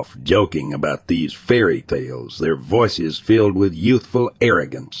it off, joking about these fairy tales, their voices filled with youthful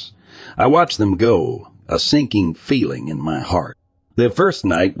arrogance. I watched them go, a sinking feeling in my heart. The first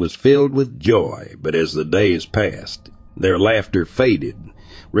night was filled with joy, but as the days passed, their laughter faded,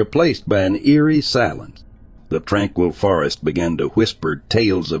 replaced by an eerie silence. The tranquil forest began to whisper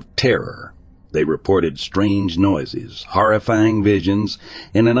tales of terror. They reported strange noises, horrifying visions,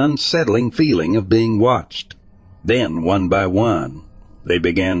 and an unsettling feeling of being watched. Then, one by one, they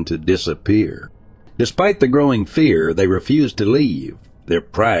began to disappear. Despite the growing fear, they refused to leave, their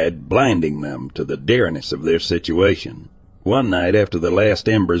pride blinding them to the dareness of their situation. One night, after the last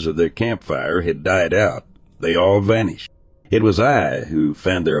embers of their campfire had died out, they all vanished. It was I who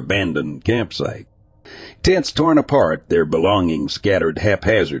found their abandoned campsite. Tents torn apart, their belongings scattered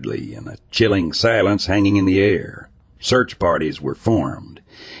haphazardly, and a chilling silence hanging in the air. Search parties were formed,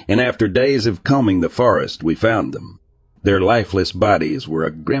 and after days of combing the forest, we found them. Their lifeless bodies were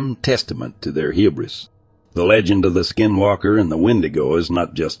a grim testament to their hubris. The legend of the Skinwalker and the Wendigo is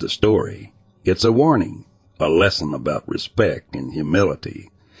not just a story. It's a warning, a lesson about respect and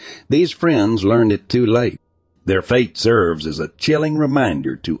humility. These friends learned it too late. Their fate serves as a chilling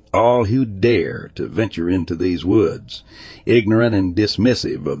reminder to all who dare to venture into these woods, ignorant and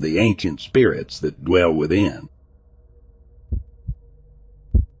dismissive of the ancient spirits that dwell within.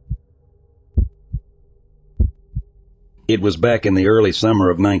 It was back in the early summer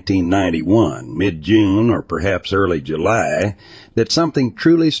of 1991, mid-June or perhaps early July, that something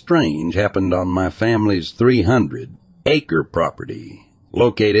truly strange happened on my family's 300-acre property,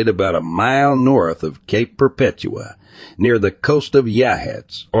 located about a mile north of Cape Perpetua, near the coast of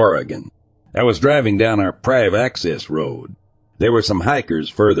Yahats, Oregon. I was driving down our private access road. There were some hikers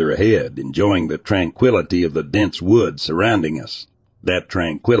further ahead, enjoying the tranquility of the dense woods surrounding us. That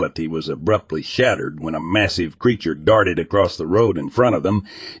tranquility was abruptly shattered when a massive creature darted across the road in front of them,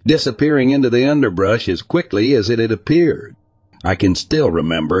 disappearing into the underbrush as quickly as it had appeared. I can still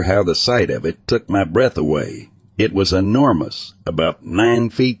remember how the sight of it took my breath away. It was enormous, about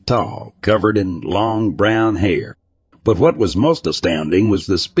 9 feet tall, covered in long brown hair. But what was most astounding was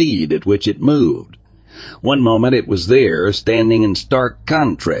the speed at which it moved. One moment it was there, standing in stark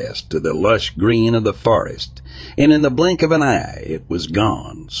contrast to the lush green of the forest, and in the blink of an eye it was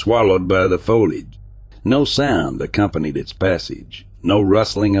gone, swallowed by the foliage. No sound accompanied its passage, no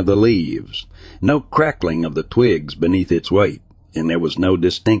rustling of the leaves, no crackling of the twigs beneath its weight, and there was no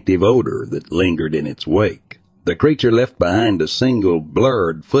distinctive odor that lingered in its wake. The creature left behind a single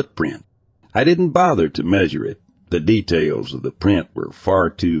blurred footprint. I didn't bother to measure it. The details of the print were far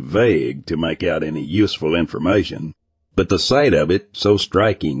too vague to make out any useful information, but the sight of it, so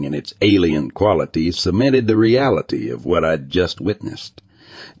striking in its alien qualities, cemented the reality of what I'd just witnessed.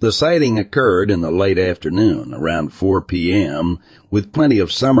 The sighting occurred in the late afternoon, around 4 p.m., with plenty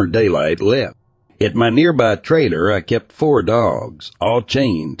of summer daylight left. At my nearby trailer, I kept 4 dogs, all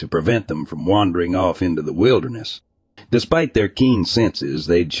chained to prevent them from wandering off into the wilderness. Despite their keen senses,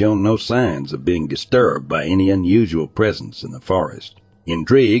 they'd shown no signs of being disturbed by any unusual presence in the forest.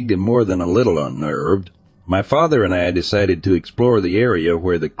 Intrigued and more than a little unnerved, my father and I decided to explore the area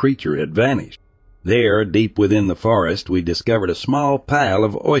where the creature had vanished. There, deep within the forest, we discovered a small pile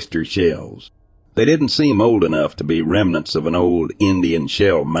of oyster shells. They didn't seem old enough to be remnants of an old Indian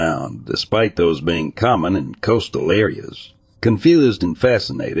shell mound, despite those being common in coastal areas. Confused and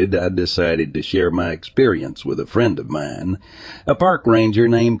fascinated, I decided to share my experience with a friend of mine, a park ranger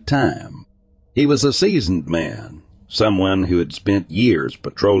named Time. He was a seasoned man, someone who had spent years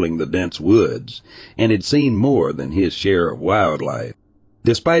patrolling the dense woods and had seen more than his share of wildlife.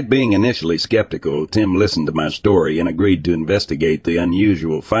 Despite being initially skeptical, Tim listened to my story and agreed to investigate the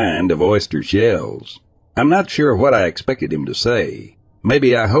unusual find of oyster shells. I'm not sure what I expected him to say.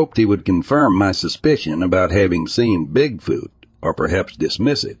 Maybe I hoped he would confirm my suspicion about having seen Bigfoot, or perhaps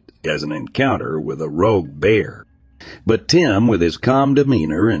dismiss it as an encounter with a rogue bear. But Tim, with his calm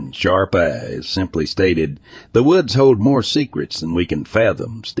demeanor and sharp eyes, simply stated, "The woods hold more secrets than we can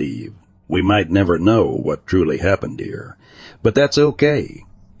fathom, Steve. We might never know what truly happened here. But that's okay.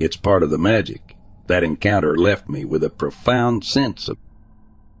 It's part of the magic." That encounter left me with a profound sense of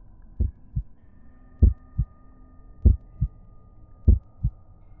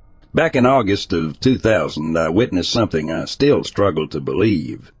Back in August of 2000, I witnessed something I still struggle to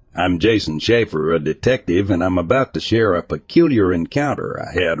believe. I'm Jason Schaefer, a detective, and I'm about to share a peculiar encounter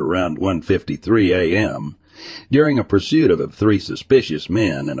I had around 1:53 a.m. during a pursuit of 3 suspicious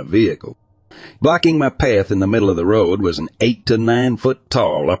men in a vehicle. Blocking my path in the middle of the road was an 8 to 9 foot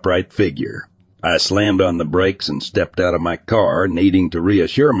tall upright figure. I slammed on the brakes and stepped out of my car, needing to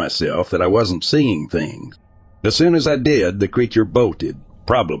reassure myself that I wasn't seeing things. As soon as I did, the creature bolted,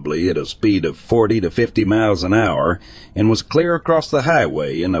 probably at a speed of 40 to 50 miles an hour, and was clear across the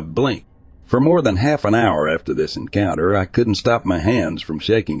highway in a blink. For more than half an hour after this encounter, I couldn't stop my hands from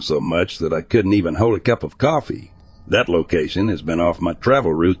shaking so much that I couldn't even hold a cup of coffee. That location has been off my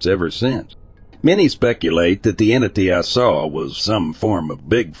travel routes ever since. Many speculate that the entity I saw was some form of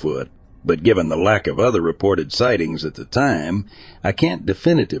Bigfoot, but given the lack of other reported sightings at the time, I can't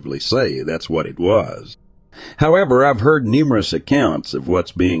definitively say that's what it was. However, I've heard numerous accounts of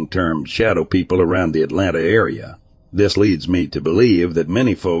what's being termed shadow people around the Atlanta area. This leads me to believe that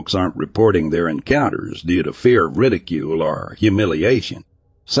many folks aren't reporting their encounters due to fear of ridicule or humiliation.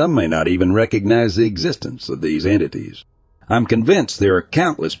 Some may not even recognize the existence of these entities. I'm convinced there are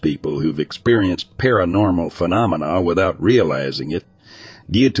countless people who've experienced paranormal phenomena without realizing it,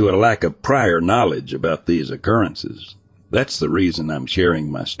 due to a lack of prior knowledge about these occurrences. That's the reason I'm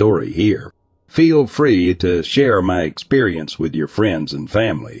sharing my story here. Feel free to share my experience with your friends and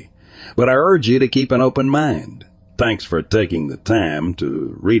family, but I urge you to keep an open mind. Thanks for taking the time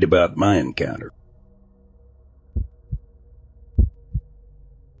to read about my encounter.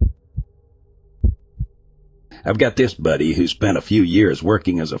 I've got this buddy who spent a few years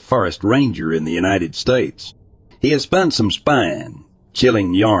working as a forest ranger in the United States. He has spun some spine,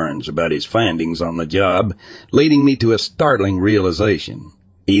 chilling yarns about his findings on the job, leading me to a startling realization.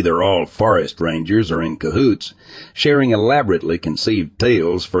 Either all forest rangers are in cahoots, sharing elaborately conceived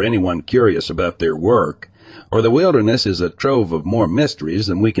tales for anyone curious about their work, or the wilderness is a trove of more mysteries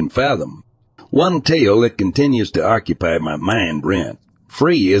than we can fathom. One tale that continues to occupy my mind rent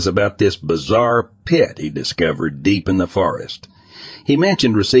free is about this bizarre pit he discovered deep in the forest. He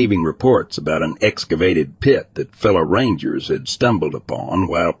mentioned receiving reports about an excavated pit that fellow rangers had stumbled upon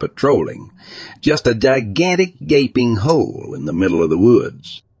while patrolling. Just a gigantic gaping hole in the middle of the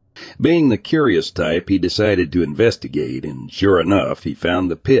woods. Being the curious type, he decided to investigate, and sure enough, he found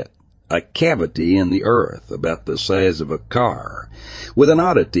the pit. A cavity in the earth about the size of a car, with an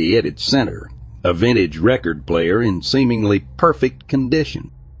oddity at its center, a vintage record player in seemingly perfect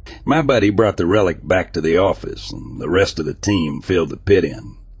condition. My buddy brought the relic back to the office, and the rest of the team filled the pit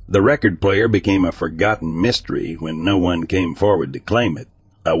in. The record player became a forgotten mystery when no one came forward to claim it.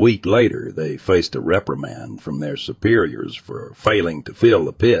 A week later, they faced a reprimand from their superiors for failing to fill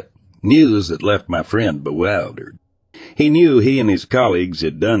the pit, news that left my friend bewildered. He knew he and his colleagues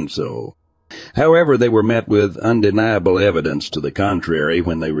had done so. However, they were met with undeniable evidence to the contrary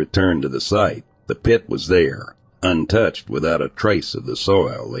when they returned to the site. The pit was there, untouched, without a trace of the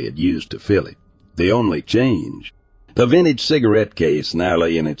soil they had used to fill it. The only change, a vintage cigarette case now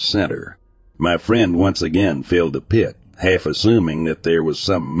lay in its center. My friend once again filled the pit, half assuming that there was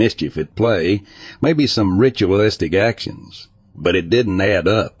some mischief at play, maybe some ritualistic actions. But it didn't add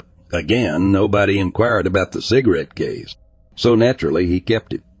up. Again, nobody inquired about the cigarette case, so naturally he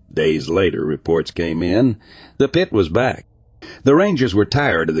kept it. Days later, reports came in. The pit was back. The Rangers were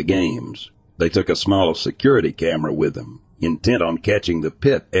tired of the games. They took a small security camera with them, intent on catching the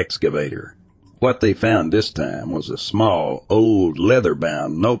pit excavator. What they found this time was a small, old,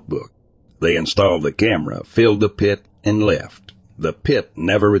 leather-bound notebook. They installed the camera, filled the pit, and left. The pit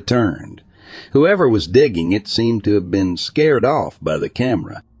never returned. Whoever was digging it seemed to have been scared off by the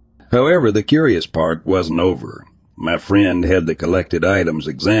camera. However, the curious part wasn't over. My friend had the collected items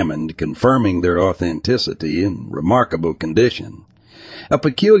examined, confirming their authenticity and remarkable condition. A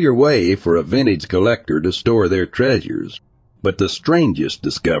peculiar way for a vintage collector to store their treasures. But the strangest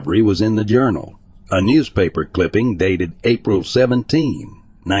discovery was in the journal. A newspaper clipping dated April 17,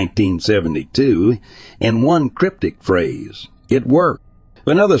 1972, and one cryptic phrase, "It worked."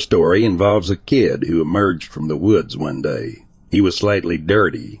 Another story involves a kid who emerged from the woods one day. He was slightly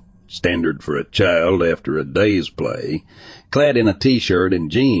dirty, standard for a child after a day's play. Clad in a t-shirt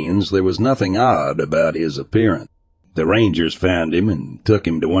and jeans, there was nothing odd about his appearance. The Rangers found him and took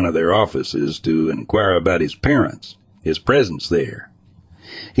him to one of their offices to inquire about his parents, his presence there.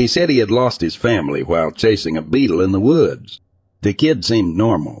 He said he had lost his family while chasing a beetle in the woods. The kid seemed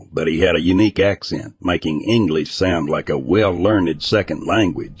normal, but he had a unique accent, making English sound like a well-learned second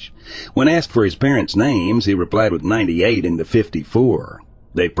language. When asked for his parents' names, he replied with 98 into 54.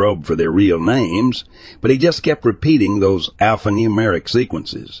 They probed for their real names, but he just kept repeating those alphanumeric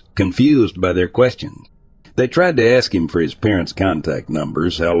sequences, confused by their questions. They tried to ask him for his parents' contact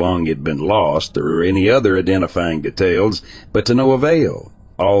numbers, how long he'd been lost, or any other identifying details, but to no avail.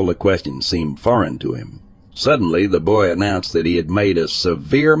 All the questions seemed foreign to him. Suddenly, the boy announced that he had made a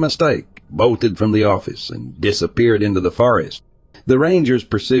severe mistake, bolted from the office, and disappeared into the forest. The Rangers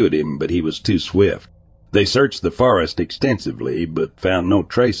pursued him, but he was too swift. They searched the forest extensively, but found no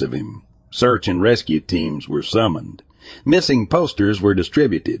trace of him. Search and rescue teams were summoned. Missing posters were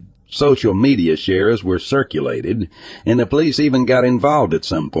distributed. Social media shares were circulated, and the police even got involved at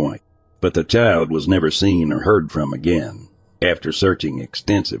some point. But the child was never seen or heard from again. After searching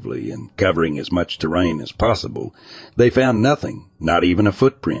extensively and covering as much terrain as possible, they found nothing, not even a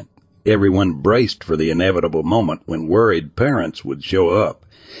footprint. Everyone braced for the inevitable moment when worried parents would show up,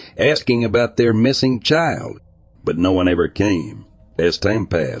 asking about their missing child, but no one ever came. As time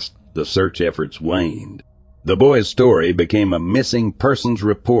passed, the search efforts waned. The boy's story became a missing persons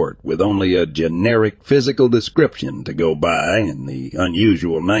report with only a generic physical description to go by and the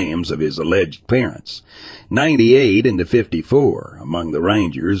unusual names of his alleged parents. 98 into 54 among the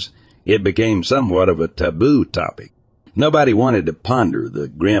Rangers, it became somewhat of a taboo topic. Nobody wanted to ponder the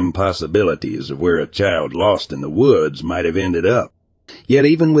grim possibilities of where a child lost in the woods might have ended up. Yet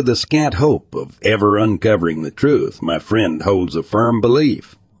even with the scant hope of ever uncovering the truth, my friend holds a firm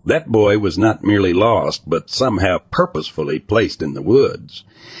belief. That boy was not merely lost, but somehow purposefully placed in the woods.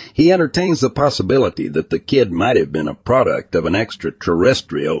 He entertains the possibility that the kid might have been a product of an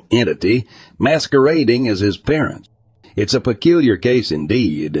extraterrestrial entity masquerading as his parents. It's a peculiar case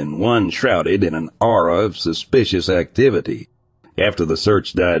indeed, and one shrouded in an aura of suspicious activity. After the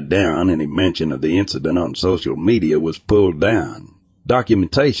search died down, any mention of the incident on social media was pulled down.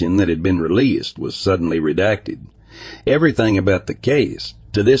 Documentation that had been released was suddenly redacted. Everything about the case,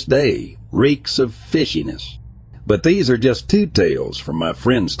 to this day, reeks of fishiness. But these are just two tales from my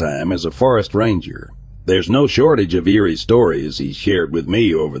friend's time as a forest ranger. There's no shortage of eerie stories he's shared with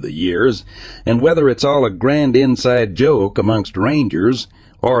me over the years, and whether it's all a grand inside joke amongst rangers,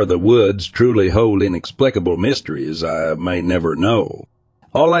 or the woods truly hold inexplicable mysteries, I may never know.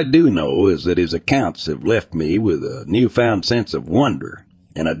 All I do know is that his accounts have left me with a newfound sense of wonder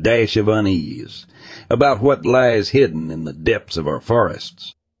and a dash of unease about what lies hidden in the depths of our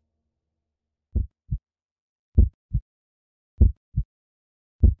forests.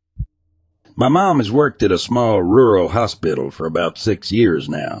 My mom has worked at a small rural hospital for about 6 years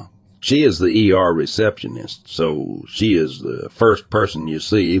now. She is the ER receptionist, so she is the first person you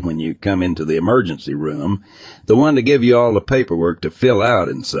see when you come into the emergency room, the one to give you all the paperwork to fill out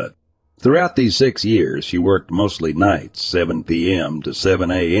and such. Throughout these 6 years, she worked mostly nights, 7 p.m. to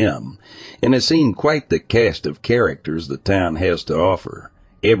 7 a.m., and has seen quite the cast of characters the town has to offer.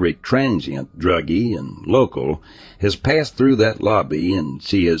 Every transient, druggie, and local has passed through that lobby, and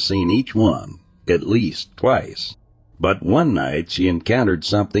she has seen each one at least twice. But one night she encountered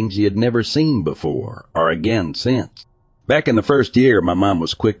something she had never seen before, or again since. Back in the first year, my mom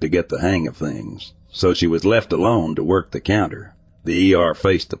was quick to get the hang of things, so she was left alone to work the counter. The ER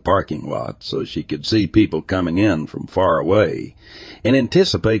faced the parking lot, so she could see people coming in from far away and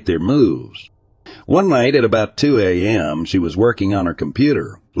anticipate their moves. One night at about 2 a.m., she was working on her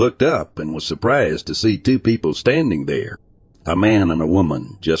computer, looked up, and was surprised to see two people standing there. A man and a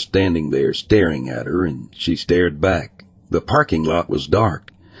woman just standing there staring at her, and she stared back. The parking lot was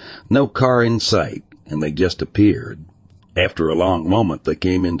dark, no car in sight, and they just appeared. After a long moment, they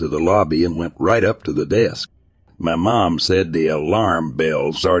came into the lobby and went right up to the desk. My mom said the alarm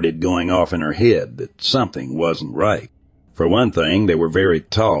bell started going off in her head, that something wasn't right. For one thing, they were very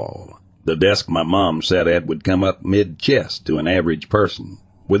tall. The desk my mom sat at would come up mid-chest to an average person.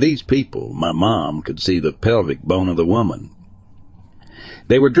 With these people, my mom could see the pelvic bone of the woman.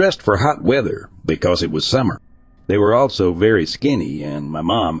 They were dressed for hot weather because it was summer. They were also very skinny, and my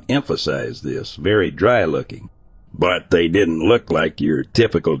mom emphasized this, very dry-looking. But they didn't look like your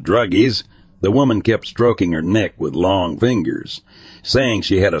typical druggies. The woman kept stroking her neck with long fingers, saying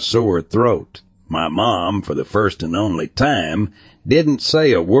she had a sore throat. My mom, for the first and only time, didn't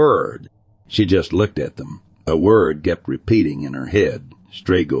say a word. She just looked at them. A word kept repeating in her head,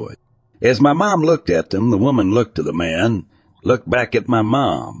 Strigoi. As my mom looked at them, the woman looked to the man, looked back at my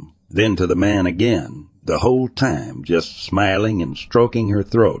mom, then to the man again, the whole time just smiling and stroking her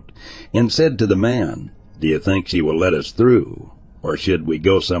throat, and said to the man, "Do you think she will let us through, or should we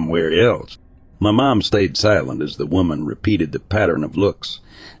go somewhere else?" My mom stayed silent as the woman repeated the pattern of looks.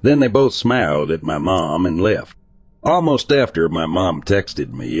 Then they both smiled at my mom and left. Almost after, my mom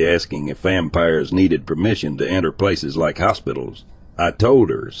texted me asking if vampires needed permission to enter places like hospitals. I told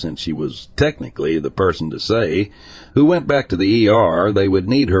her, since she was technically the person to say, who went back to the ER, they would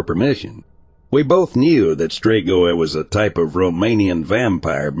need her permission. We both knew that Strigoi was a type of Romanian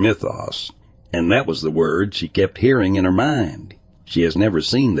vampire mythos, and that was the word she kept hearing in her mind. She has never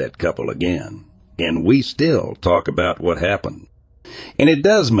seen that couple again, and we still talk about what happened. And it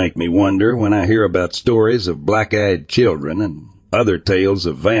does make me wonder when I hear about stories of black-eyed children and other tales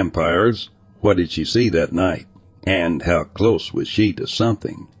of vampires, what did she see that night? And how close was she to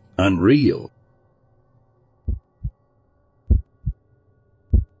something unreal?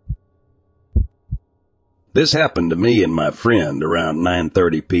 This happened to me and my friend around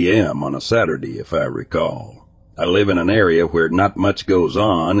 9:30 p.m. on a Saturday, if I recall. I live in an area where not much goes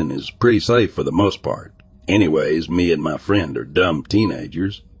on and is pretty safe for the most part. Anyways, me and my friend are dumb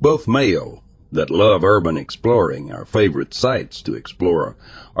teenagers, both male, that love urban exploring. Our favorite sites to explore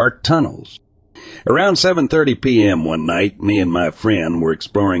are tunnels. Around 7:30 p.m. one night, me and my friend were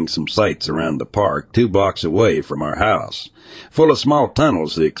exploring some sites around the park 2 blocks away from our house, full of small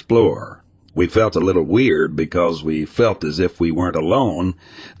tunnels to explore. We felt a little weird because we felt as if we weren't alone.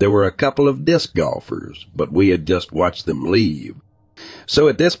 There were a couple of disc golfers, but we had just watched them leave. So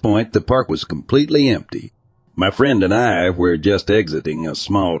at this point, the park was completely empty. My friend and I were just exiting a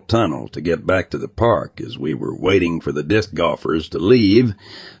small tunnel to get back to the park as we were waiting for the disc golfers to leave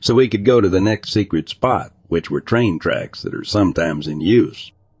so we could go to the next secret spot, which were train tracks that are sometimes in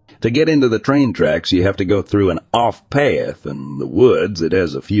use. To get into the train tracks, you have to go through an off path in the woods. It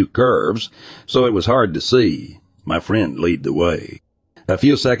has a few curves, so it was hard to see. My friend led the way. A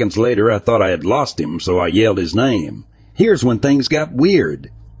few seconds later, I thought I had lost him, so I yelled his name. Here's when things got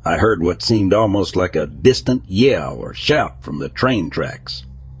weird. I heard what seemed almost like a distant yell or shout from the train tracks.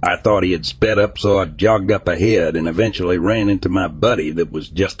 I thought he had sped up, so I jogged up ahead and eventually ran into my buddy that was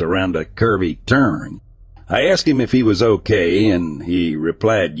just around a curvy turn. I asked him if he was okay, and he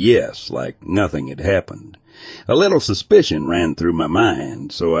replied yes, like nothing had happened. A little suspicion ran through my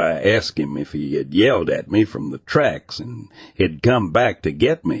mind, so I asked him if he had yelled at me from the tracks and had come back to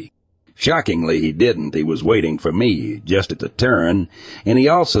get me. Shockingly, he didn't. He was waiting for me just at the turn, and he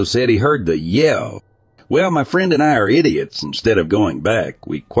also said he heard the yell. Well, my friend and I are idiots. Instead of going back,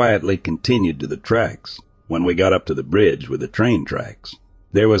 we quietly continued to the tracks. When we got up to the bridge with the train tracks,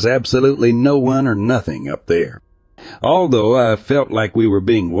 there was absolutely no one or nothing up there. Although I felt like we were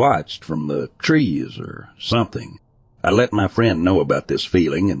being watched from the trees or something. I let my friend know about this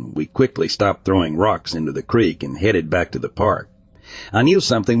feeling, and we quickly stopped throwing rocks into the creek and headed back to the park. I knew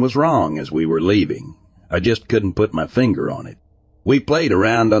something was wrong as we were leaving. I just couldn't put my finger on it. We played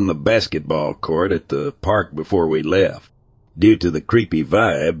around on the basketball court at the park before we left. Due to the creepy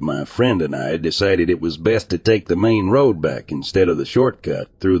vibe, my friend and I decided it was best to take the main road back instead of the shortcut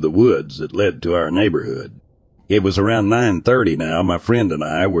through the woods that led to our neighborhood. It was around 9:30 now. My friend and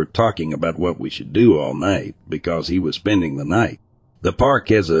I were talking about what we should do all night because he was spending the night. The park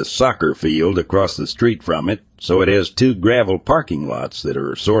has a soccer field across the street from it, so it has 2 gravel parking lots that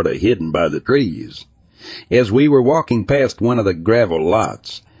are sort of hidden by the trees. As we were walking past one of the gravel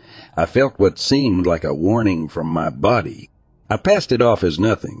lots, I felt what seemed like a warning from my body. I passed it off as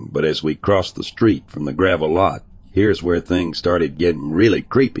nothing, but as we crossed the street from the gravel lot, here's where things started getting really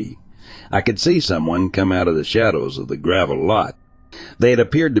creepy. I could see someone come out of the shadows of the gravel lot. They had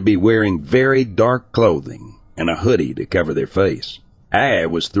appeared to be wearing very dark clothing and a hoodie to cover their face. I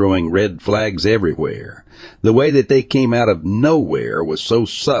was throwing red flags everywhere. The way that they came out of nowhere was so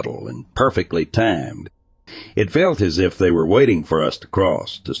subtle and perfectly timed. It felt as if they were waiting for us to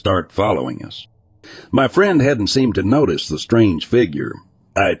cross, to start following us. My friend hadn't seemed to notice the strange figure.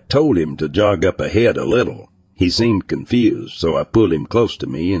 I told him to jog up ahead a little. He seemed confused, so I pulled him close to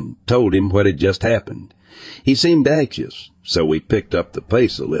me and told him what had just happened. He seemed anxious, so we picked up the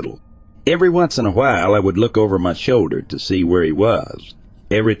pace a little. Every once in a while, I would look over my shoulder to see where he was.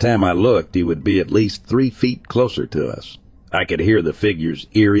 Every time I looked, he would be at least 3 feet closer to us. I could hear the figure's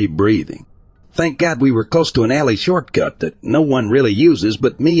eerie breathing. Thank God we were close to an alley shortcut that no one really uses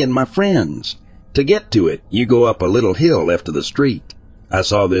but me and my friends. To get to it, you go up a little hill left of the street. I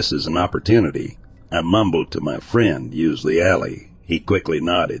saw this as an opportunity. I mumbled to my friend, use the alley. He quickly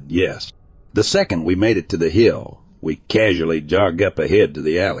nodded, yes. The second we made it to the hill, we casually jogged up ahead to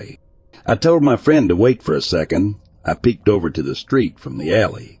the alley. I told my friend to wait for a second. I peeked over to the street from the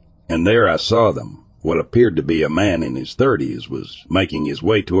alley, and there I saw them. What appeared to be a man in his 30s was making his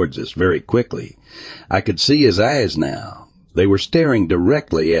way towards us very quickly. I could see his eyes now. They were staring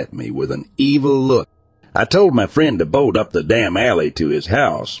directly at me with an evil look. I told my friend to bolt up the damn alley to his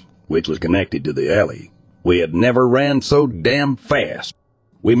house, which was connected to the alley. We had never ran so damn fast.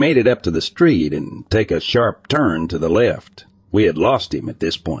 We made it up to the street and take a sharp turn to the left. We had lost him at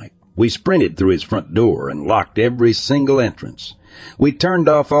this point. We sprinted through his front door and locked every single entrance. We turned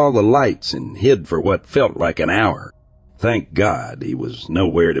off all the lights and hid for what felt like an hour. Thank God he was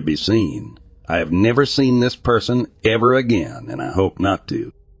nowhere to be seen. I have never seen this person ever again, and I hope not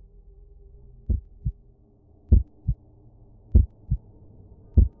to.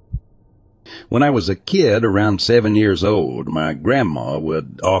 When I was a kid, around 7 years old, my grandma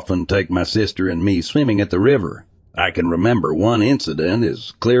would often take my sister and me swimming at the river. I can remember one incident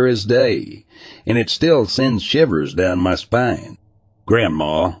as clear as day, and it still sends shivers down my spine.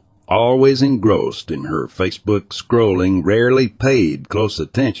 Grandma, always engrossed in her Facebook scrolling, rarely paid close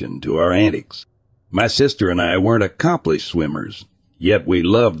attention to our antics. My sister and I weren't accomplished swimmers, yet we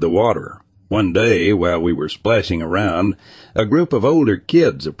loved the water. One day, while we were splashing around, a group of older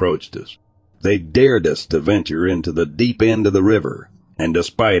kids approached us. They dared us to venture into the deep end of the river, and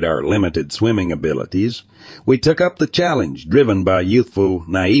despite our limited swimming abilities, we took up the challenge, driven by youthful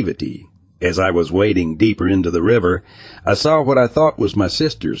naivety. As I was wading deeper into the river, I saw what I thought was my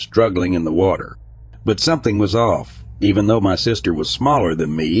sister struggling in the water. But something was off. Even though my sister was smaller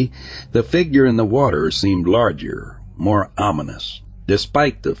than me, the figure in the water seemed larger, more ominous.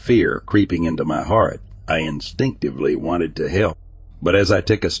 Despite the fear creeping into my heart, I instinctively wanted to help. But as I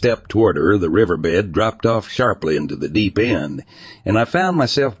took a step toward her, the riverbed dropped off sharply into the deep end, and I found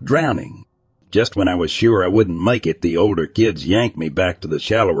myself drowning. Just when I was sure I wouldn't make it, the older kids yanked me back to the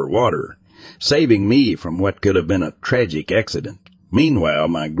shallower water, saving me from what could have been a tragic accident. Meanwhile,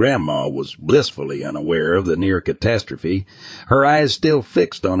 my grandma was blissfully unaware of the near catastrophe, her eyes still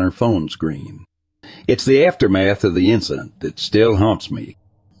fixed on her phone screen. It's the aftermath of the incident that still haunts me.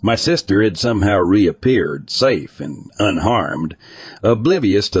 My sister had somehow reappeared, safe and unharmed,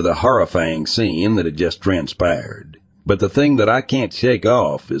 oblivious to the horrifying scene that had just transpired. But the thing that I can't shake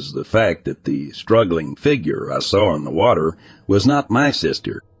off is the fact that the struggling figure I saw in the water was not my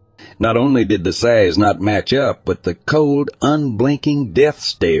sister. Not only did the size not match up, but the cold, unblinking death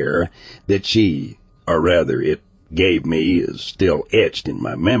stare that she, or rather it gave me, is still etched in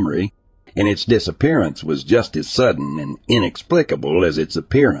my memory, and its disappearance was just as sudden and inexplicable as its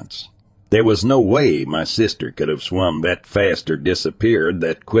appearance. There was no way my sister could have swum that fast or disappeared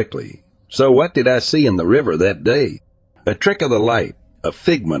that quickly. So what did I see in the river that day? A trick of the light, a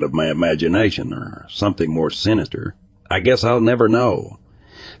figment of my imagination, or something more sinister? I guess I'll never know.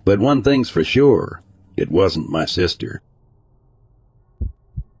 But one thing's for sure, it wasn't my sister.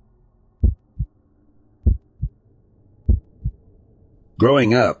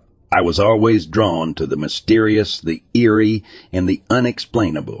 Growing up, I was always drawn to the mysterious, the eerie, and the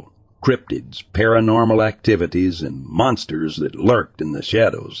unexplainable. Cryptids, paranormal activities, and monsters that lurked in the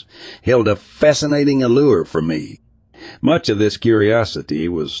shadows held a fascinating allure for me. Much of this curiosity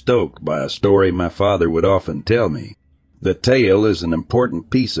was stoked by a story my father would often tell me. The tale is an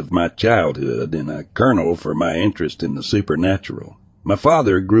important piece of my childhood and a kernel for my interest in the supernatural. My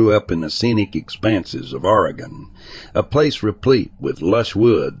father grew up in the scenic expanses of Oregon, a place replete with lush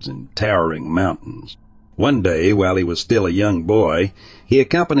woods and towering mountains. One day, while he was still a young boy, he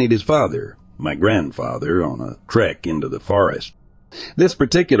accompanied his father, my grandfather, on a trek into the forest. This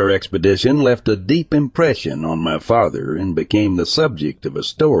particular expedition left a deep impression on my father and became the subject of a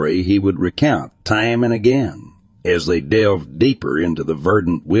story he would recount time and again. As they delved deeper into the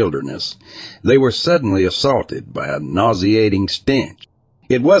verdant wilderness, they were suddenly assaulted by a nauseating stench.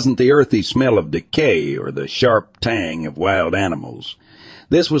 It wasn't the earthy smell of decay or the sharp tang of wild animals.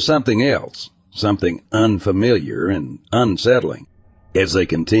 This was something else, something unfamiliar and unsettling. As they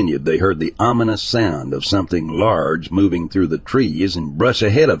continued, they heard the ominous sound of something large moving through the trees and brush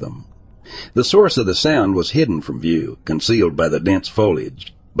ahead of them. The source of the sound was hidden from view, concealed by the dense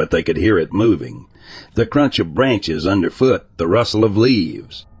foliage, but they could hear it moving. The crunch of branches underfoot, the rustle of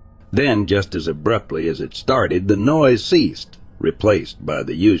leaves. Then, just as abruptly as it started, the noise ceased, replaced by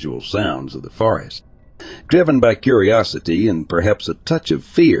the usual sounds of the forest. Driven by curiosity and perhaps a touch of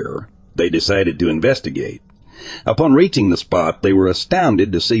fear, they decided to investigate. Upon reaching the spot, they were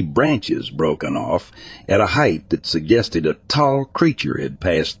astounded to see branches broken off at a height that suggested a tall creature had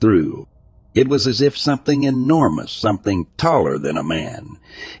passed through. It was as if something enormous, something taller than a man,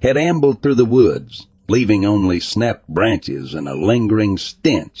 had ambled through the woods, leaving only snapped branches and a lingering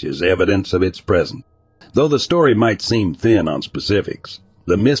stench as evidence of its presence. Though the story might seem thin on specifics,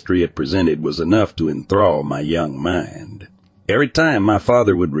 the mystery it presented was enough to enthrall my young mind. Every time my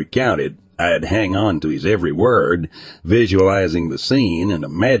father would recount it, I'd hang on to his every word, visualizing the scene and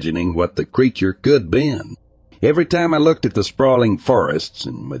imagining what the creature could been. Every time I looked at the sprawling forests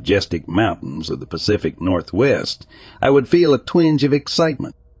and majestic mountains of the Pacific Northwest, I would feel a twinge of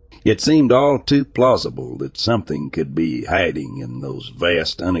excitement. It seemed all too plausible that something could be hiding in those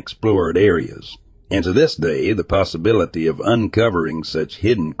vast, unexplored areas. And to this day, the possibility of uncovering such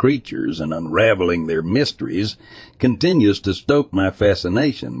hidden creatures and unraveling their mysteries continues to stoke my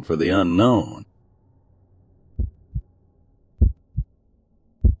fascination for the unknown.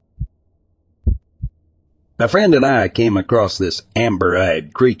 A friend and I came across this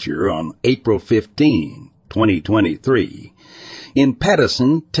amber-eyed creature on April 15, 2023, in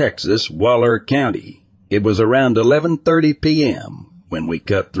Patterson, Texas, Waller County. It was around 11:30 p.m. when we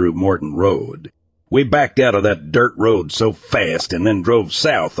cut through Morton Road. We backed out of that dirt road so fast and then drove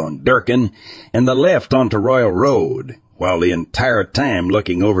south on Durkin and the left onto Royal Road, while the entire time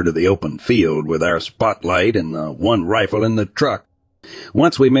looking over to the open field with our spotlight and the one rifle in the truck.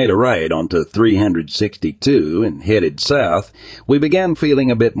 Once we made a right onto 362 and headed south, we began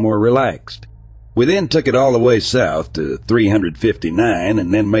feeling a bit more relaxed. We then took it all the way south to 359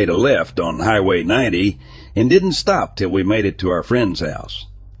 and then made a left on Highway 90 and didn't stop till we made it to our friend's house.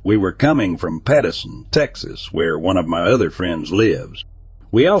 We were coming from Patterson, Texas, where one of my other friends lives.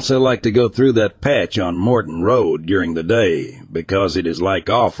 We also like to go through that patch on Morton Road during the day because it is like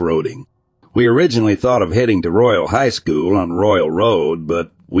off-roading. We originally thought of heading to Royal High School on Royal Road,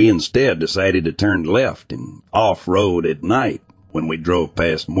 but we instead decided to turn left and off-road at night when we drove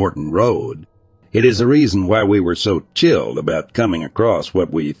past Morton Road. It is the reason why we were so chilled about coming across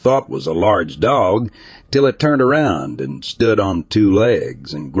what we thought was a large dog till it turned around and stood on two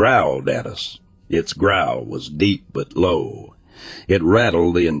legs and growled at us. Its growl was deep but low. It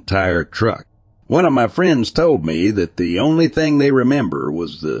rattled the entire truck. One of my friends told me that the only thing they remember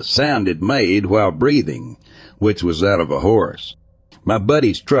was the sound it made while breathing, which was that of a horse. My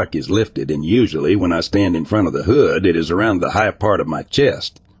buddy's truck is lifted, and usually when I stand in front of the hood, it is around the high part of my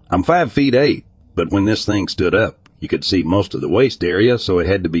chest. I'm 5'8", but when this thing stood up, you could see most of the waist area, so it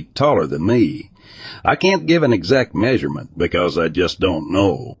had to be taller than me. I can't give an exact measurement because I just don't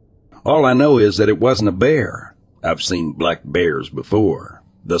know. All I know is that it wasn't a bear. I've seen black bears before.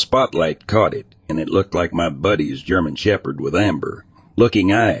 The spotlight caught it, and it looked like my buddy's German Shepherd with amber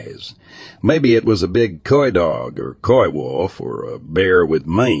looking eyes. Maybe it was a big coy dog or coy wolf or a bear with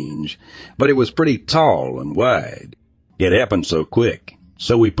mange, but it was pretty tall and wide. It happened so quick.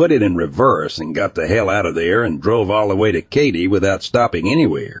 So we put it in reverse and got the hell out of there and drove all the way to Katy without stopping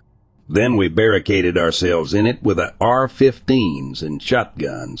anywhere. Then we barricaded ourselves in it with AR-15s and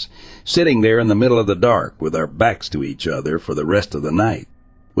shotguns, sitting there in the middle of the dark with our backs to each other for the rest of the night.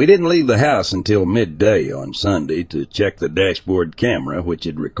 We didn't leave the house until midday on Sunday to check the dashboard camera, which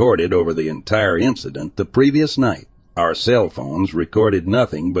had recorded over the entire incident the previous night. Our cell phones recorded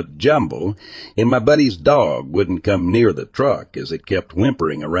nothing but jumble, and my buddy's dog wouldn't come near the truck as it kept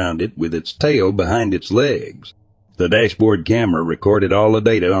whimpering around it with its tail behind its legs. The dashboard camera recorded all the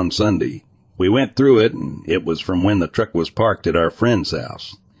data on Sunday. We went through it, and it was from when the truck was parked at our friend's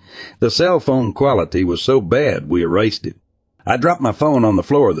house. The cell phone quality was so bad we erased it. I dropped my phone on the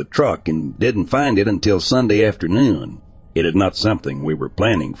floor of the truck and didn't find it until Sunday afternoon. It is not something we were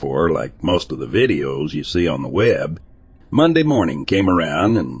planning for, like most of the videos you see on the web. Monday morning came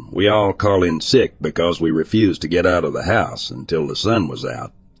around, and we all called in sick because we refused to get out of the house until the sun was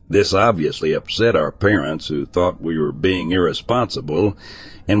out. This obviously upset our parents, who thought we were being irresponsible,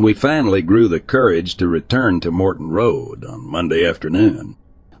 and we finally grew the courage to return to Morton Road on Monday afternoon.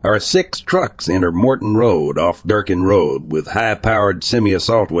 Our 6 trucks enter Morton Road off Durkin Road with high-powered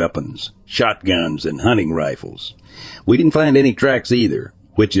semi-assault weapons, shotguns, and hunting rifles. We didn't find any tracks either,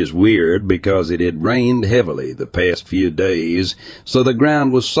 which is weird because it had rained heavily the past few days, so the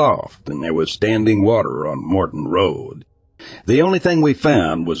ground was soft and there was standing water on Morton Road. The only thing we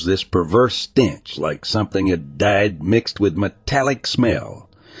found was this perverse stench, like something had died mixed with metallic smell,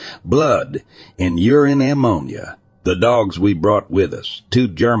 blood, and urine ammonia. The dogs we brought with us, 2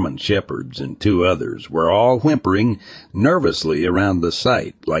 German Shepherds and 2 others, were all whimpering nervously around the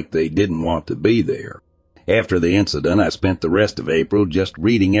site like they didn't want to be there. After the incident, I spent the rest of April just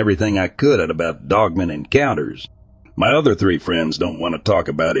reading everything I could about dogman encounters. My other 3 friends don't want to talk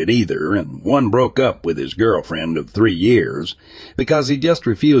about it either, and one broke up with his girlfriend of 3 years because he just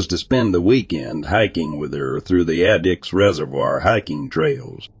refused to spend the weekend hiking with her through the Addicks Reservoir hiking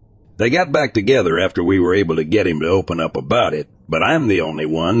trails. They got back together after we were able to get him to open up about it, but I'm the only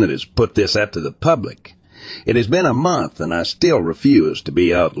one that has put this out to the public. It has been a month, and I still refuse to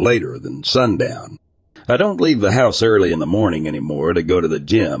be out later than sundown. I don't leave the house early in the morning anymore to go to the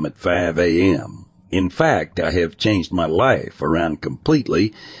gym at 5 a.m. In fact, I have changed my life around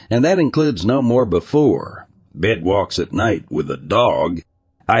completely, and that includes no more before. Bed walks at night with a dog.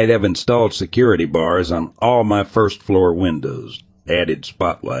 I'd have installed security bars on all my first-floor windows, added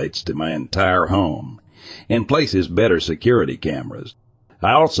spotlights to my entire home, and places better security cameras.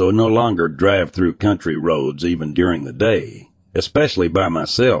 I also no longer drive through country roads even during the day, especially by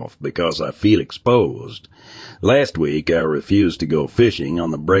myself because I feel exposed. Last week I refused to go fishing on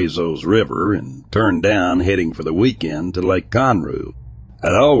the Brazos River and turned down heading for the weekend to Lake Conroe.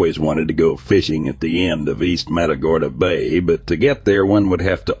 I'd always wanted to go fishing at the end of East Matagorda Bay, but to get there one would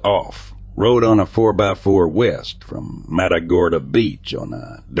have to rode on a 4x4 west from Matagorda Beach on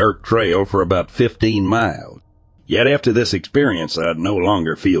a dirt trail for about 15 miles. Yet after this experience, I'd no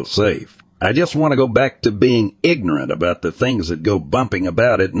longer feel safe. I just want to go back to being ignorant about the things that go bumping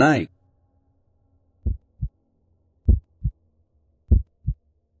about at night.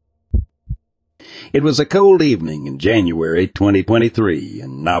 It was a cold evening in January 2023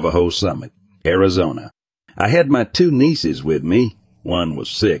 in Navajo Summit, Arizona. I had my 2 nieces with me. One was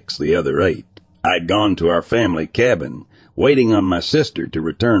 6, the other 8. I'd gone to our family cabin, waiting on my sister to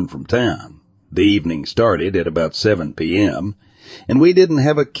return from town. The evening started at about 7 p.m., and we didn't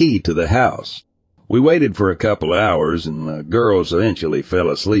have a key to the house. We waited for a couple hours, and the girls eventually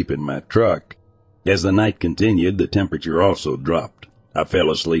fell asleep in my truck. As the night continued, the temperature also dropped. I fell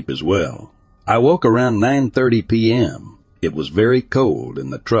asleep as well. I woke around 9:30 p.m. It was very cold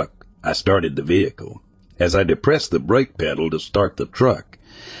in the truck. I started the vehicle. As I depressed the brake pedal to start the truck,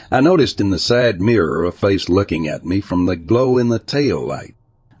 I noticed in the side mirror a face looking at me from the glow in the tail light.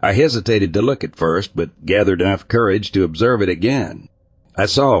 I hesitated to look at first, but gathered enough courage to observe it again. I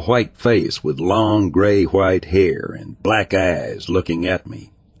saw a white face with long gray-white hair and black eyes looking at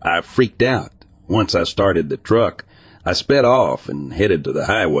me. I freaked out. Once I started the truck, I sped off and headed to the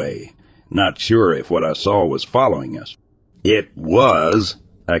highway, not sure if what I saw was following us. It was.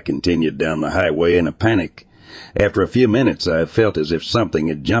 I continued down the highway in a panic. After a few minutes, I felt as if something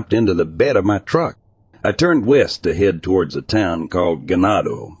had jumped into the bed of my truck. I turned west to head towards a town called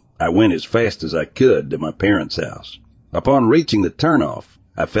Ganado. I went as fast as I could to my parents' house. Upon reaching the turnoff,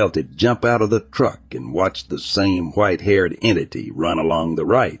 I felt it jump out of the truck and watched the same white-haired entity run along the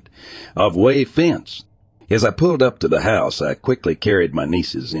right-of-way fence. As I pulled up to the house, I quickly carried my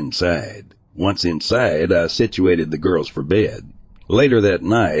nieces inside. Once inside, I situated the girls for bed. Later that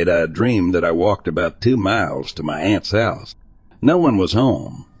night, I dreamed that I walked about 2 miles to my aunt's house. No one was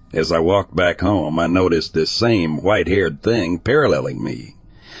home. As I walked back home, I noticed this same white-haired thing paralleling me.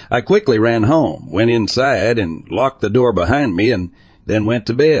 I quickly ran home, went inside, and locked the door behind me, and then went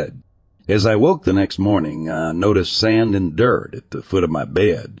to bed. As I woke the next morning, I noticed sand and dirt at the foot of my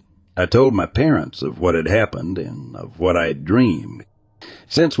bed. I told my parents of what had happened and of what I had dreamed.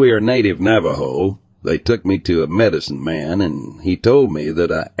 Since we are native Navajo, they took me to a medicine man, and he told me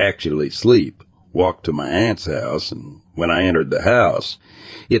that I actually sleep, walked to my aunt's house, and when I entered the house,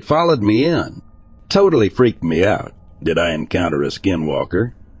 it followed me in. Totally freaked me out. Did I encounter a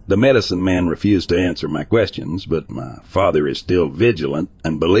skinwalker? The medicine man refused to answer my questions, but my father is still vigilant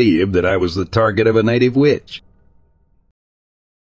and believed that I was the target of a native witch.